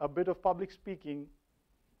a bit of public speaking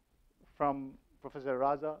from Professor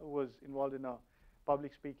Raza, who was involved in a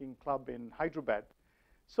public speaking club in Hyderabad.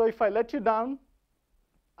 So if I let you down,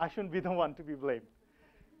 I shouldn't be the one to be blamed.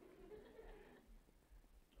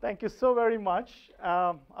 Thank you so very much.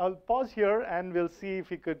 I'll pause here, and we'll see if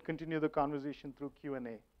we could continue the conversation through Q&A.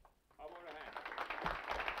 How about a hand?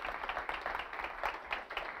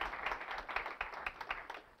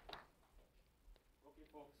 Okay,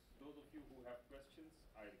 folks, those of you who have questions,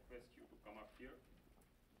 I request you to come up here.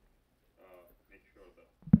 Make sure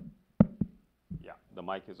the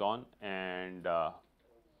mic is on, and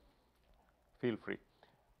feel free.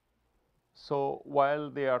 So while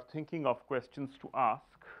they are thinking of questions to ask,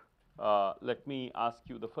 let me ask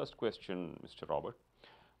you the first question, Mr. Robert,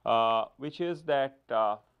 which is that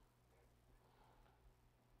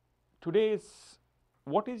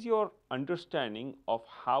what is your understanding of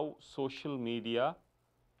how social media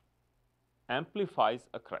amplifies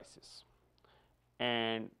a crisis?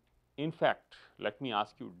 And in fact, let me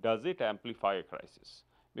ask you, does it amplify a crisis?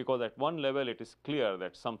 Because at one level, it is clear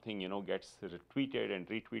that something gets retweeted and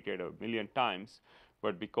retweeted a million times,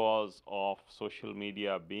 but because of social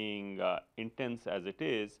media being intense as it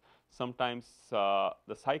is, sometimes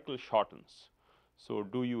the cycle shortens. So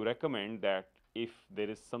do you recommend that if there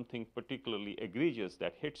is something particularly egregious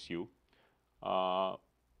that hits you,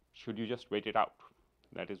 should you just wait it out?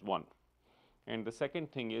 That is one. And the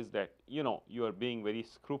second thing is that you are being very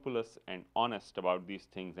scrupulous and honest about these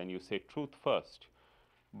things, and you say truth first.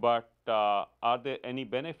 But are there any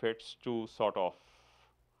benefits to sort of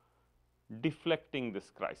deflecting this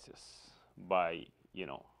crisis by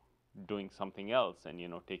doing something else and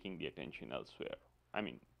taking the attention elsewhere? I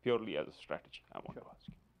mean, purely as a strategy, I want to ask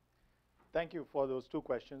you. Thank you for those two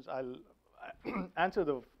questions. I'll answer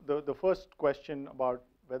the first question about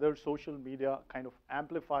whether social media kind of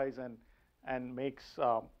amplifies and makes,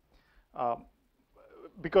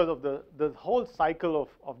 because of the whole cycle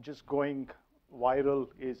of just going viral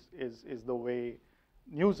is the way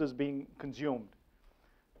news is being consumed.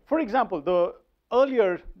 For example,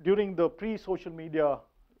 earlier during the pre-social media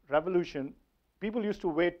revolution, people used to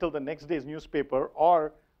wait till the next day's newspaper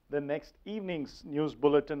or the next evening's news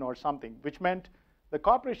bulletin or something, which meant the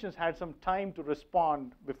corporations had some time to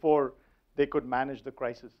respond before they could manage the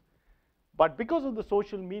crisis. But because of the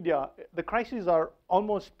social media, the crises are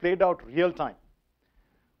almost played out real time,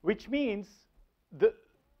 which means the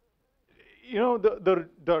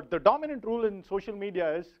dominant rule in social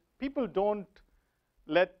media is people don't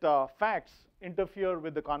let facts interfere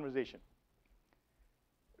with the conversation.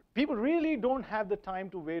 People really don't have the time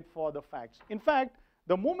to wait for the facts. In fact,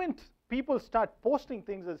 the moment people start posting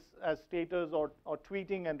things as status or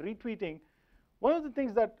tweeting and retweeting, one of the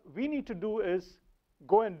things that we need to do is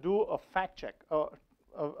go and do a fact check,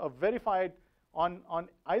 a verified on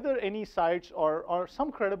either any sites or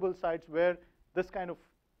some credible sites where this kind of,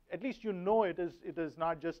 at least it is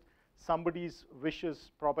not just somebody's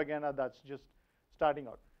vicious propaganda that's just starting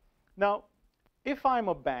out. Now, if I'm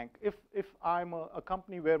a bank, if I'm a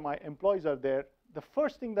company where my employees are there, the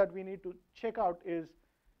first thing that we need to check out is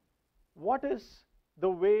what is the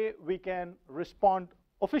way we can respond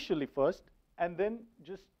officially first, and then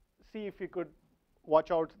just see if we could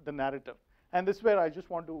watch out the narrative. And this is where I just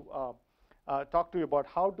want to talk to you about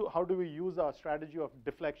how do we use our strategy of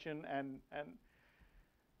deflection and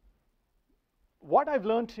what I've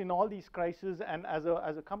learned in all these crises and as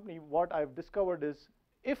a company, what I've discovered is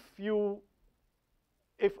if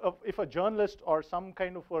a journalist or some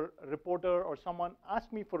kind of a reporter or someone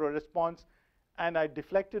asked me for a response and I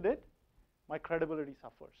deflected it, my credibility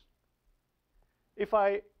suffers.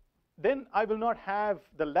 Then I will not have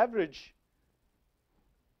the leverage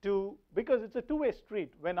because it's a two-way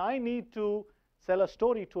street. When I need to sell a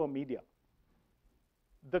story to a media,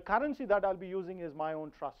 the currency that I'll be using is my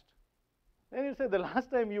own trust. Then you say, the last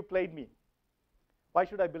time you played me, why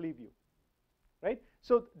should I believe you, right?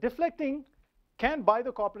 So deflecting can buy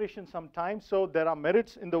the corporation some time, so there are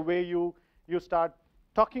merits in the way you start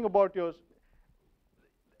talking about yours.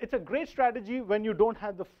 It's a great strategy when you don't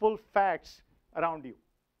have the full facts around you.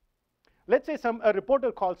 Let's say a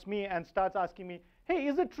reporter calls me and starts asking me, hey,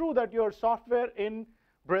 is it true that your software in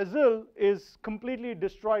Brazil is completely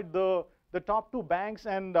destroyed the top 2 banks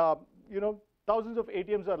and thousands of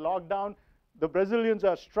ATMs are locked down, the Brazilians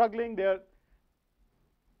are struggling,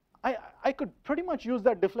 I could pretty much use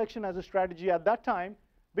that deflection as a strategy at that time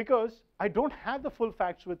because I don't have the full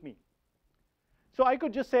facts with me. So I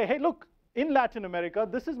could just say, hey, look, in Latin America,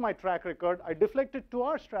 this is my track record. I deflected to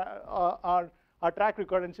our track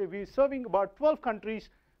record and say we're serving about 12 countries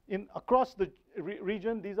across the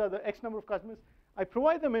region. These are the X number of customers. I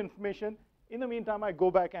provide them information. In the meantime, I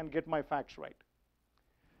go back and get my facts right.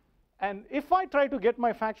 And if I try to get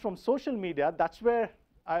my facts from social media, that's where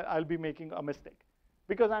I'll be making a mistake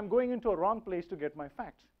because I'm going into a wrong place to get my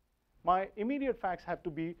facts. My immediate facts have to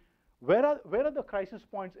be where are the crisis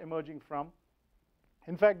points emerging from?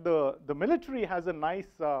 In fact, the military has a nice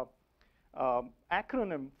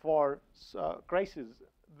acronym for crisis,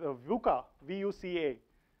 the VUCA, V-U-C-A.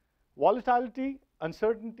 Volatility,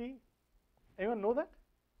 uncertainty. Anyone know that?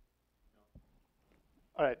 No.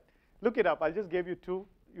 All right, look it up. I just gave you 2.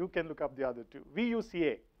 You can look up the other 2.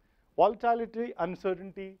 VUCA, volatility,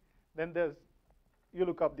 uncertainty. Then you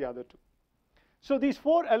look up the other 2. So these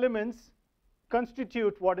 4 elements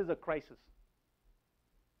constitute what is a crisis.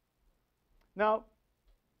 Now,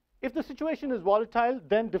 if the situation is volatile,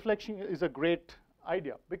 then deflection is a great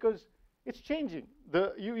idea because it's changing.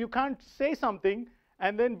 You can't say something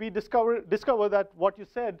and then discover that what you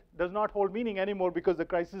said does not hold meaning anymore because the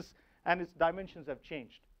crisis and its dimensions have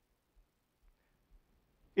changed.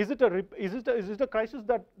 Is it a crisis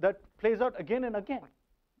that plays out again and again,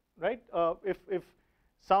 right? If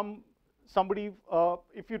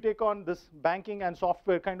you take on this banking and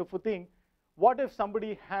software kind of a thing, what if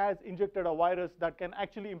somebody has injected a virus that can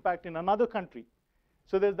actually impact in another country?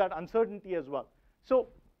 So there's that uncertainty as well. So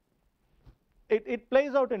it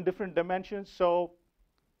plays out in different dimensions. So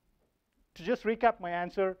to just recap my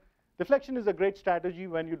answer, deflection is a great strategy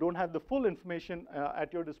when you don't have the full information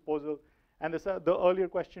at your disposal. And the earlier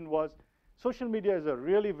question was, social media is a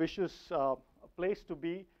really vicious place to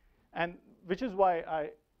be, and which is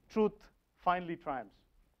why truth finally triumphs,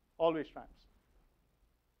 always triumphs.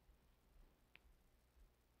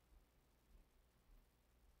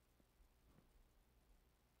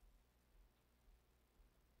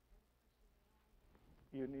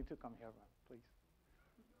 You need to come here, please.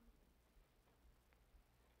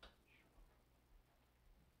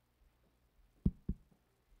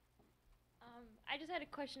 I just had a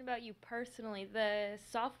question about you personally. The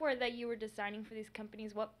software that you were designing for these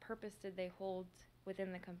companies, what purpose did they hold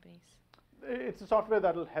within the companies? It's a software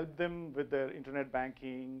that will help them with their internet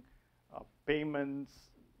banking, payments.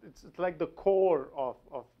 It's like the core of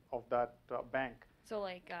that bank. So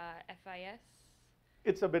like FIS?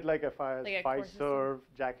 It's a bit like FIS, like Fiserv,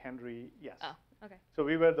 Jack Henry, yes. Oh, okay. So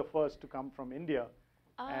we were the first to come from India.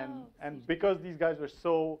 Oh, and because these guys were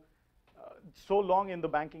so long in the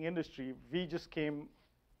banking industry, we just came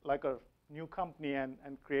like a new company and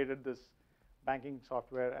created this banking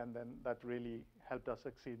software, and then that really helped us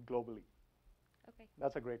succeed globally. Okay.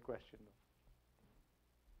 That's a great question.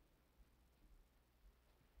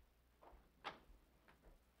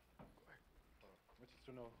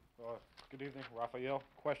 Mr. Sunil, good evening, Raphael.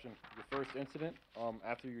 Question: your first incident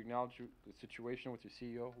after you acknowledged the situation with your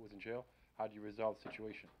CEO who was in jail, how did you resolve the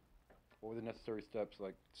situation? What were the necessary steps?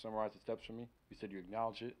 Like, summarize the steps for me. You said you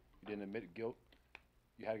acknowledged it, you didn't admit guilt,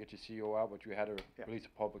 you had to get your CEO out, but you had to release a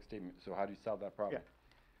public statement. So how do you solve that problem?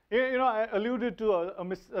 Yeah. I alluded to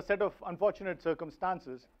a set of unfortunate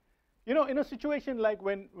circumstances. In a situation like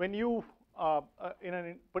when you,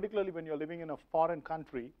 particularly when you're living in a foreign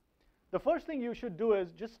country, the first thing you should do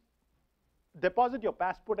is just deposit your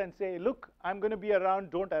passport and say, look, I'm going to be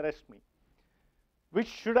around, don't arrest me, which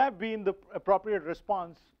should have been the appropriate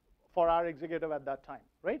response for our executive at that time,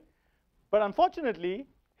 right? But unfortunately,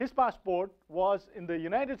 his passport was in the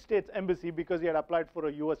United States Embassy because he had applied for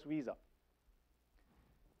a US visa.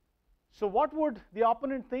 So what would the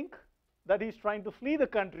opponent think? That he's trying to flee the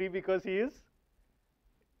country because he is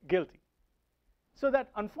guilty. So that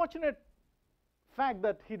unfortunate fact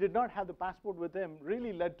that he did not have the passport with him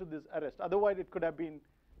really led to this arrest. Otherwise, it could have been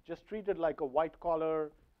just treated like a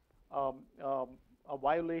white-collar a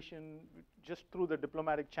violation. Just through the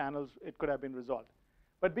diplomatic channels, it could have been resolved.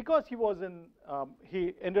 But because he was in,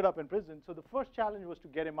 he ended up in prison, so the first challenge was to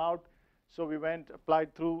get him out. So we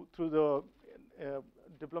applied through the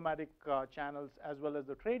diplomatic channels as well as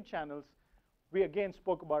the trade channels. We again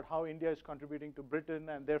spoke about how India is contributing to Britain,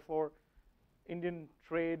 and therefore Indian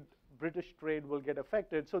trade, British trade will get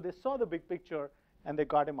affected. So they saw the big picture, and they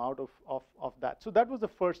got him out of that. So that was the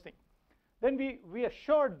first thing. Then we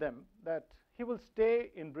assured them that he will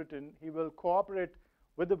stay in Britain, he will cooperate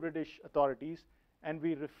with the British authorities, and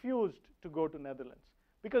we refused to go to Netherlands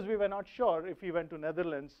because we were not sure if he went to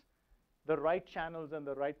Netherlands, the right channels and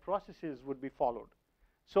the right processes would be followed.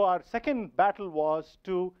 So our second battle was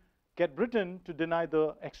to get Britain to deny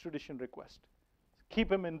the extradition request,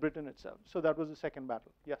 keep him in Britain itself. So that was the second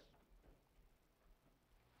battle. Yes?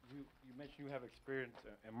 You mentioned you have experience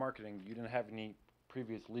in marketing. You didn't have any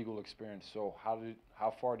previous legal experience. So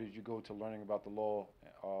how far did you go to learning about the law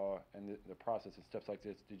and the process and steps like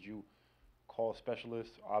this? Did you call a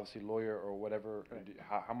specialist, obviously lawyer or whatever? Right.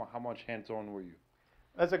 How much hands-on were you?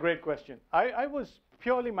 That's a great question. I was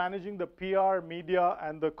purely managing the PR, media,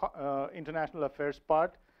 and the international affairs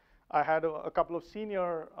part. I had a couple of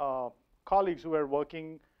senior colleagues who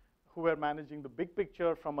were managing the big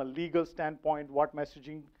picture from a legal standpoint, what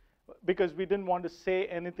messaging, because we didn't want to say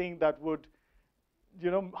anything that would,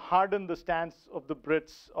 harden the stance of the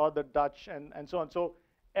Brits or the Dutch and so on. So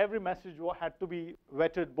every message had to be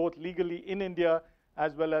vetted both legally in India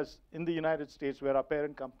as well as in the United States where our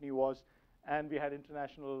parent company was. And we had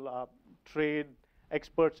international trade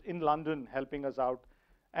experts in London helping us out.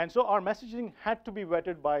 And so our messaging had to be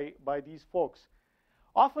vetted by these folks.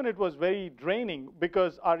 Often it was very draining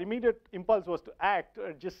because our immediate impulse was to act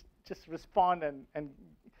or just respond.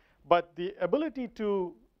 But the ability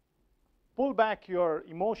to pull back your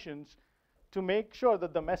emotions to make sure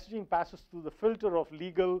that the messaging passes through the filter of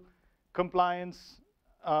legal, compliance,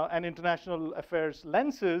 and international affairs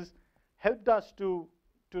lenses helped us to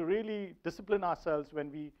really discipline ourselves when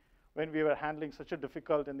we were handling such a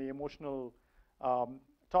difficult and the emotional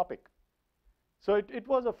topic. So it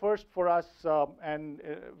was a first for us, and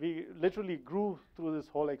we literally grew through this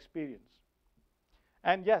whole experience.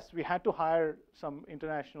 And yes, we had to hire some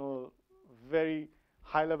international, very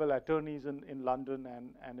high-level attorneys in London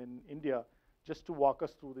and in India just to walk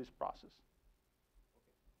us through this process.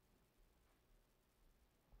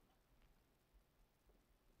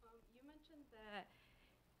 You mentioned that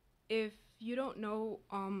if you don't know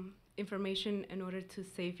information in order to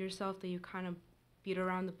save yourself, that you kind of beat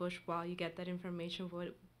around the bush while you get that information.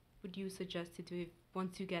 What would you suggest to do if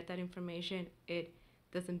once you get that information, it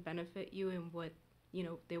doesn't benefit you and what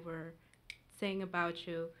they were saying about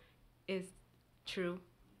you is true?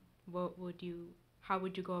 How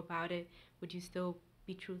would you go about it? Would you still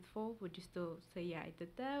be truthful? Would you still say, yeah, I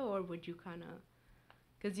did that? Or would you kind of,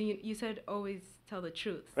 because you said always tell the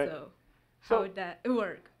truth, right. So how would that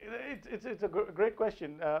work? It's a great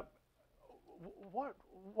question.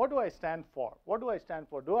 What do I stand for? What do I stand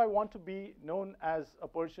for? Do I want to be known as a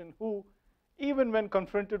person who, even when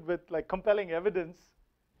confronted with like compelling evidence,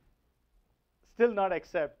 still not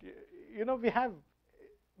accept? We have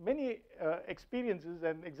many experiences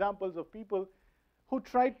and examples of people who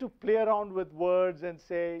tried to play around with words and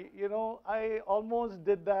say, I almost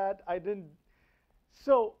did that, I didn't.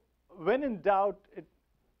 So when in doubt,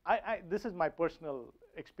 this is my personal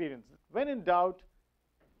experience. When in doubt,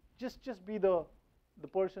 just be the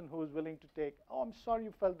person who is willing to take, oh, I'm sorry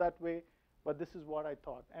you felt that way, but this is what I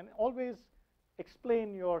thought. And always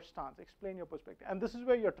explain your stance, explain your perspective. And this is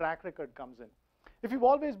where your track record comes in. If you've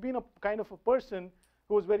always been a kind of a person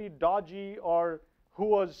who was very dodgy or who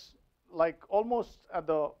was like almost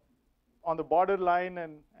on the borderline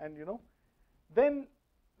and then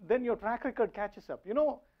your track record catches up.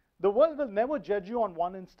 The world will never judge you on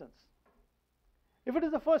one instance. If it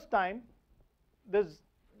is the first time,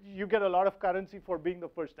 you get a lot of currency for being the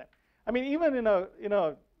first time. I mean, even in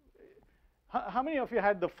a how many of you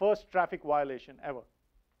had the first traffic violation ever?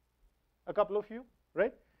 A couple of you,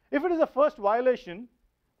 right? If it is the first violation,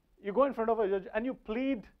 you go in front of a judge and you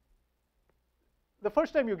plead the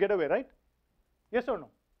first time you get away, right? Yes or no?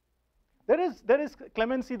 There is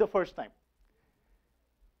clemency the first time.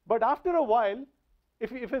 But after a while,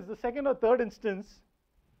 if it's the second or third instance,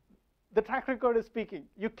 the track record is speaking.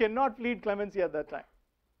 You cannot plead clemency at that time.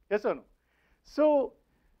 Yes or no? So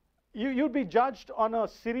you'd be judged on a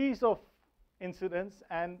series of incidents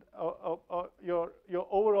and your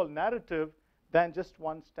overall narrative than just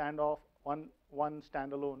one standoff, one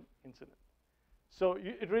standalone incident. So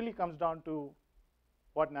it really comes down to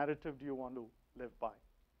what narrative do you want to live by.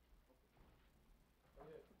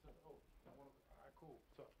 Cool.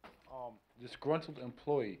 So, disgruntled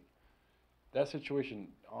employee, that situation,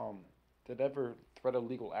 did ever threat of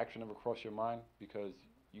legal action ever cross your mind? Because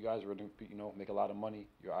you guys were, make a lot of money,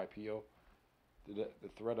 your IPO. Did the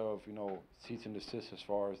threat of, cease and desist as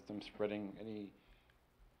far as them spreading any,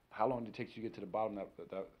 how long did it take you to get to the bottom of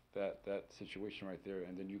that situation right there?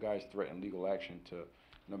 And then you guys threaten legal action to,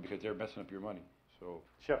 because they're messing up your money. So.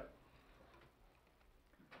 Sure.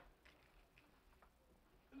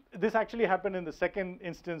 This actually happened in the second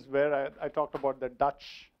instance where I talked about the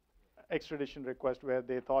Dutch extradition request where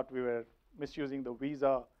they thought we were misusing the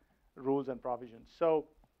visa rules and provisions. So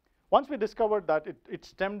once we discovered that it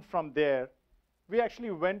stemmed from there, we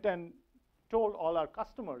actually went and told all our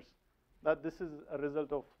customers that this is a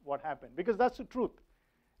result of what happened, because that's the truth.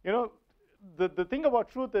 The thing about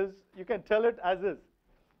truth is you can tell it as is.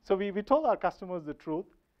 So we told our customers the truth.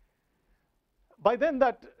 By then,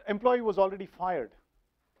 that employee was already fired.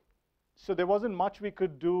 So there wasn't much we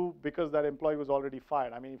could do because that employee was already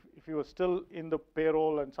fired. I mean, if he was still in the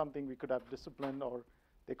payroll and something, we could have disciplined or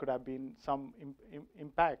there could have been some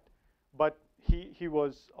impact. But he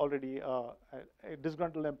was already a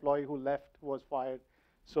disgruntled employee who left, who was fired.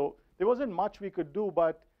 So there wasn't much we could do.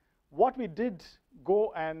 But what we did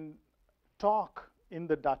go and talk in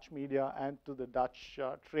the Dutch media and to the Dutch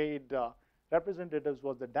trade representatives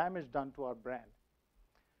was the damage done to our brand.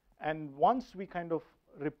 And once we kind of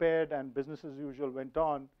repaired and business as usual went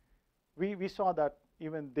on, we saw that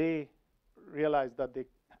even they realized that they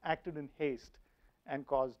acted in haste and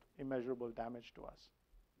caused immeasurable damage to us.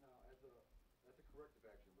 Now, that's a corrective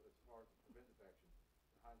action, but as far as preventive action,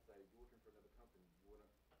 in hindsight, if you're working for another company, you want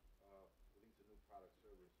to release a new product,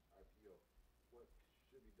 service, IPO, what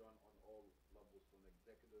should be done on all levels, from the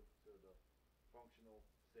executive to the functional,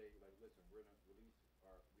 say, like, listen, we're going to release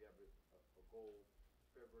we have a goal,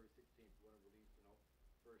 February 16th, we want to release,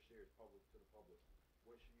 first shares public to the public.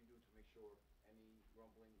 What should you do to make sure any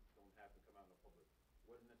rumblings don't happen, come out in the public?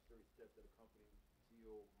 What are the necessary steps that a company,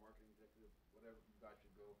 CEO, marketing executive, whatever you guys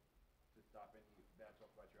should go to stop any bad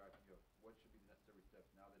talk about your IPO? What should be the necessary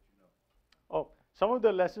steps now that you know? Oh, some of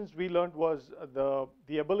the lessons we learned was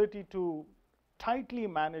the ability to tightly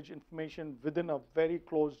manage information within a very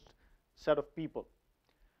closed set of people.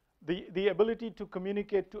 The ability to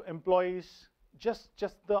communicate to employees just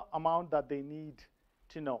the amount that they need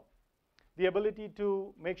to know. The ability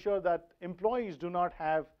to make sure that employees do not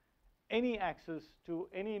have any access to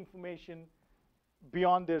any information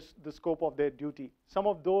beyond the scope of their duty. Some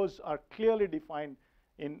of those are clearly defined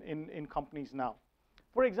in companies now.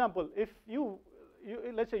 For example, if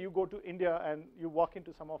let's say you go to India and you walk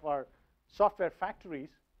into some of our software factories,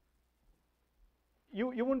 you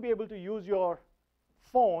wouldn't be able to use your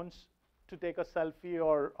phones to take a selfie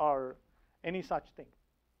or any such thing.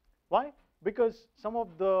 Why? Because some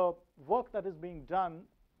of the work that is being done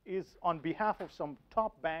is on behalf of some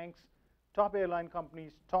top banks, top airline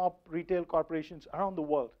companies, top retail corporations around the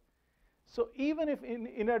world. So even if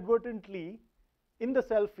inadvertently, in the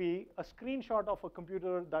selfie, a screenshot of a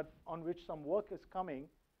computer on which some work is coming,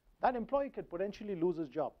 that employee could potentially lose his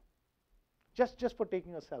job just for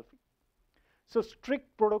taking a selfie. So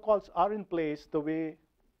strict protocols are in place the way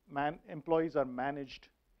employees are managed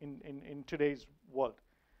in today's world.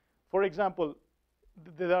 For example,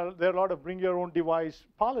 there are a lot of bring your own device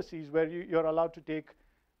policies where you're allowed to take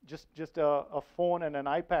just a phone and an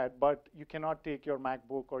iPad, but you cannot take your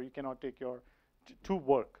MacBook or you cannot take to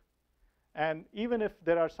work. And even if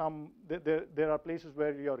there are there are places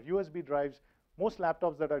where your USB drives, most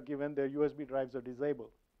laptops that are given, their USB drives are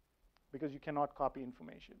disabled because you cannot copy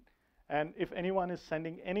information. And if anyone is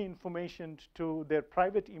sending any information to their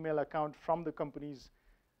private email account from the company's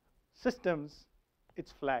systems,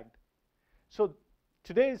 it's flagged. So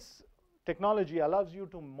today's technology allows you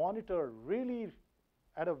to monitor really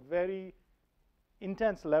at a very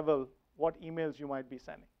intense level what emails you might be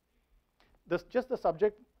sending. Just the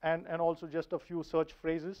subject and also just a few search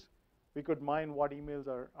phrases, we could mine what emails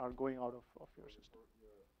are going out of your system.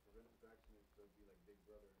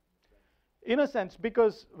 In a sense,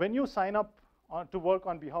 because when you sign up to work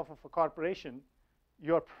on behalf of a corporation,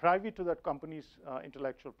 you are privy to that company's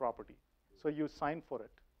intellectual property. So you sign for it.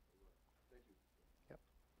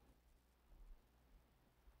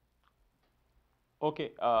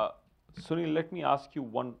 Okay, Sunil, let me ask you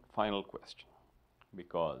one final question,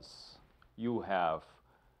 because you have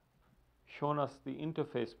shown us the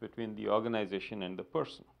interface between the organization and the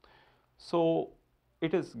person. So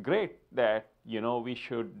it is great that we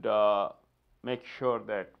should make sure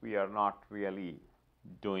that we are not really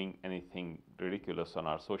doing anything ridiculous on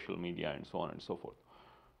our social media and so on and so forth.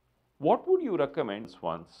 What would you recommend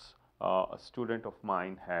once a student of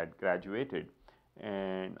mine had graduated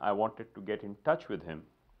and I wanted to get in touch with him,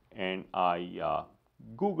 and I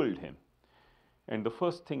Googled him, and the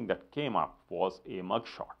first thing that came up was a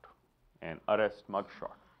mugshot, an arrest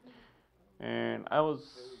mugshot. And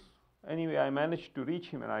anyway, I managed to reach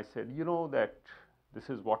him and I said, that this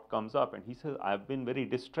is what comes up. And he said, I've been very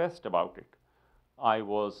distressed about it. I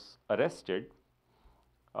was arrested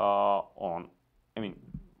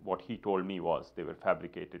what he told me was they were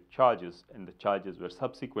fabricated charges and the charges were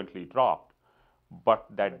subsequently dropped, but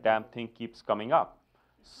that damn thing keeps coming up.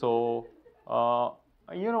 So,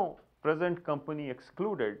 present company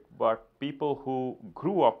excluded, but people who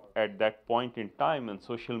grew up at that point in time when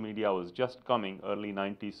social media was just coming, early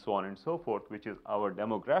 90s, so on and so forth, which is our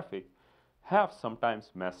demographic, have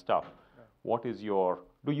sometimes messed up. Yeah.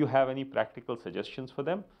 Do you have any practical suggestions for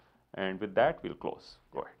them? And with that, we'll close.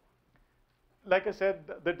 Go ahead. Like I said,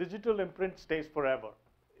 the digital imprint stays forever.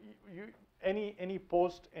 Any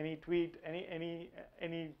post, any tweet,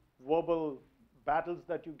 any verbal battles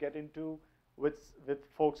that you get into with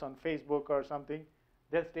folks on Facebook or something,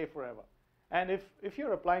 they'll stay forever. And if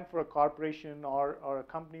you're applying for a corporation or a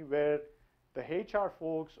company where the HR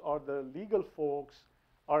folks or the legal folks,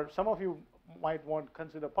 or some of you might want to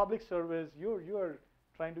consider public service, you are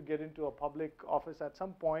trying to get into a public office at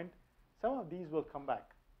some point, some of these will come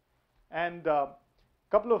back. And a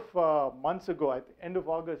couple of months ago, at the end of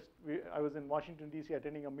August, I was in Washington, D.C.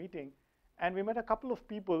 attending a meeting, and we met a couple of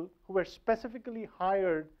people who were specifically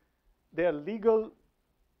hired. They're legal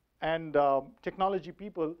and technology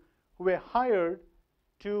people who were hired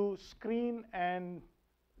to screen and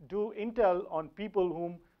do intel on people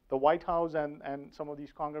whom the White House and some of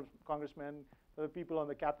these congressmen, the people on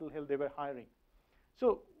the Capitol Hill, they were hiring.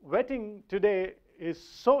 So vetting today is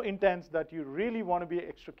so intense that you really want to be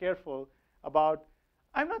extra careful about.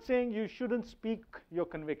 I'm not saying you shouldn't speak your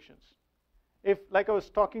convictions. If, like I was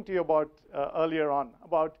talking to you about earlier on,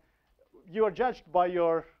 about you are judged by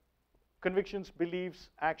your convictions, beliefs,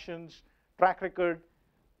 actions, track record,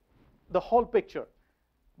 the whole picture.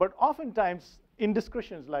 But oftentimes,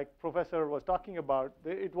 indiscretions, like Professor was talking about,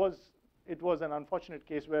 it was an unfortunate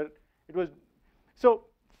case where it was. So,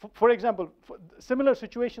 for example, similar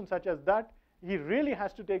situations such as that, he really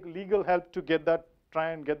has to take legal help to get that,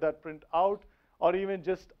 try and get that print out, or even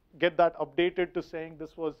just get that updated to saying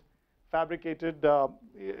this was fabricated.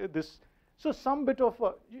 So some bit of,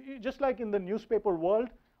 just like in the newspaper world,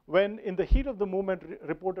 when in the heat of the moment,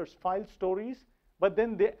 reporters file stories, but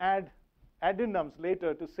then they add addendums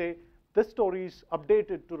later to say, this story is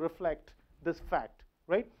updated to reflect this fact,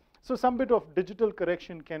 right? So some bit of digital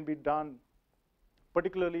correction can be done,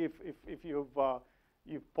 particularly if you've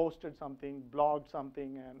posted something, blogged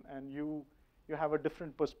something, and you have a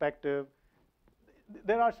different perspective.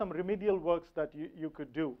 There are some remedial works that you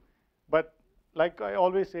could do. But like I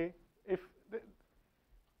always say,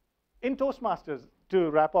 in Toastmasters, to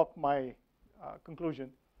wrap up my conclusion,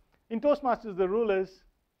 in Toastmasters, the rule is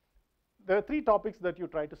there are 3 topics that you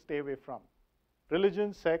try to stay away from: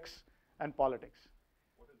 religion, sex, and politics.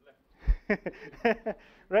 What is left?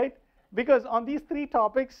 Right? Because on these 3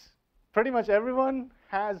 topics, pretty much everyone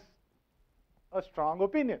has a strong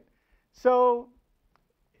opinion. So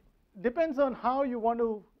depends on how you want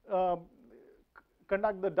to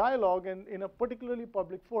conduct the dialogue in a particularly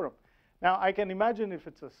public forum. Now, I can imagine if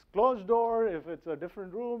it's a closed door, if it's a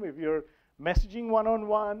different room, if you're messaging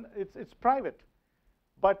one-on-one, it's private.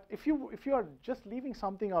 But if you are just leaving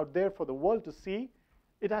something out there for the world to see,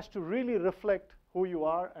 it has to really reflect who you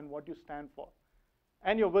are and what you stand for.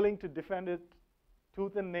 And you're willing to defend it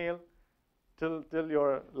tooth and nail till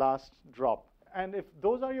your last drop. And if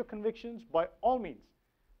those are your convictions, by all means.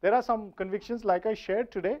 There are some convictions, like I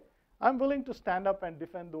shared today, I'm willing to stand up and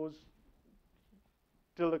defend those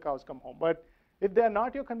till the cows come home. But if they're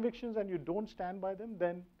not your convictions and you don't stand by them,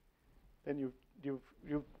 then you've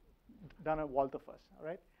done a Walter first, all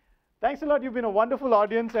right? Thanks a lot. You've been a wonderful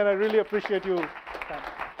audience, and I really appreciate you. Thank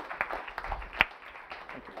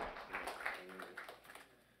you.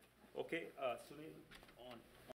 Okay, Sunil.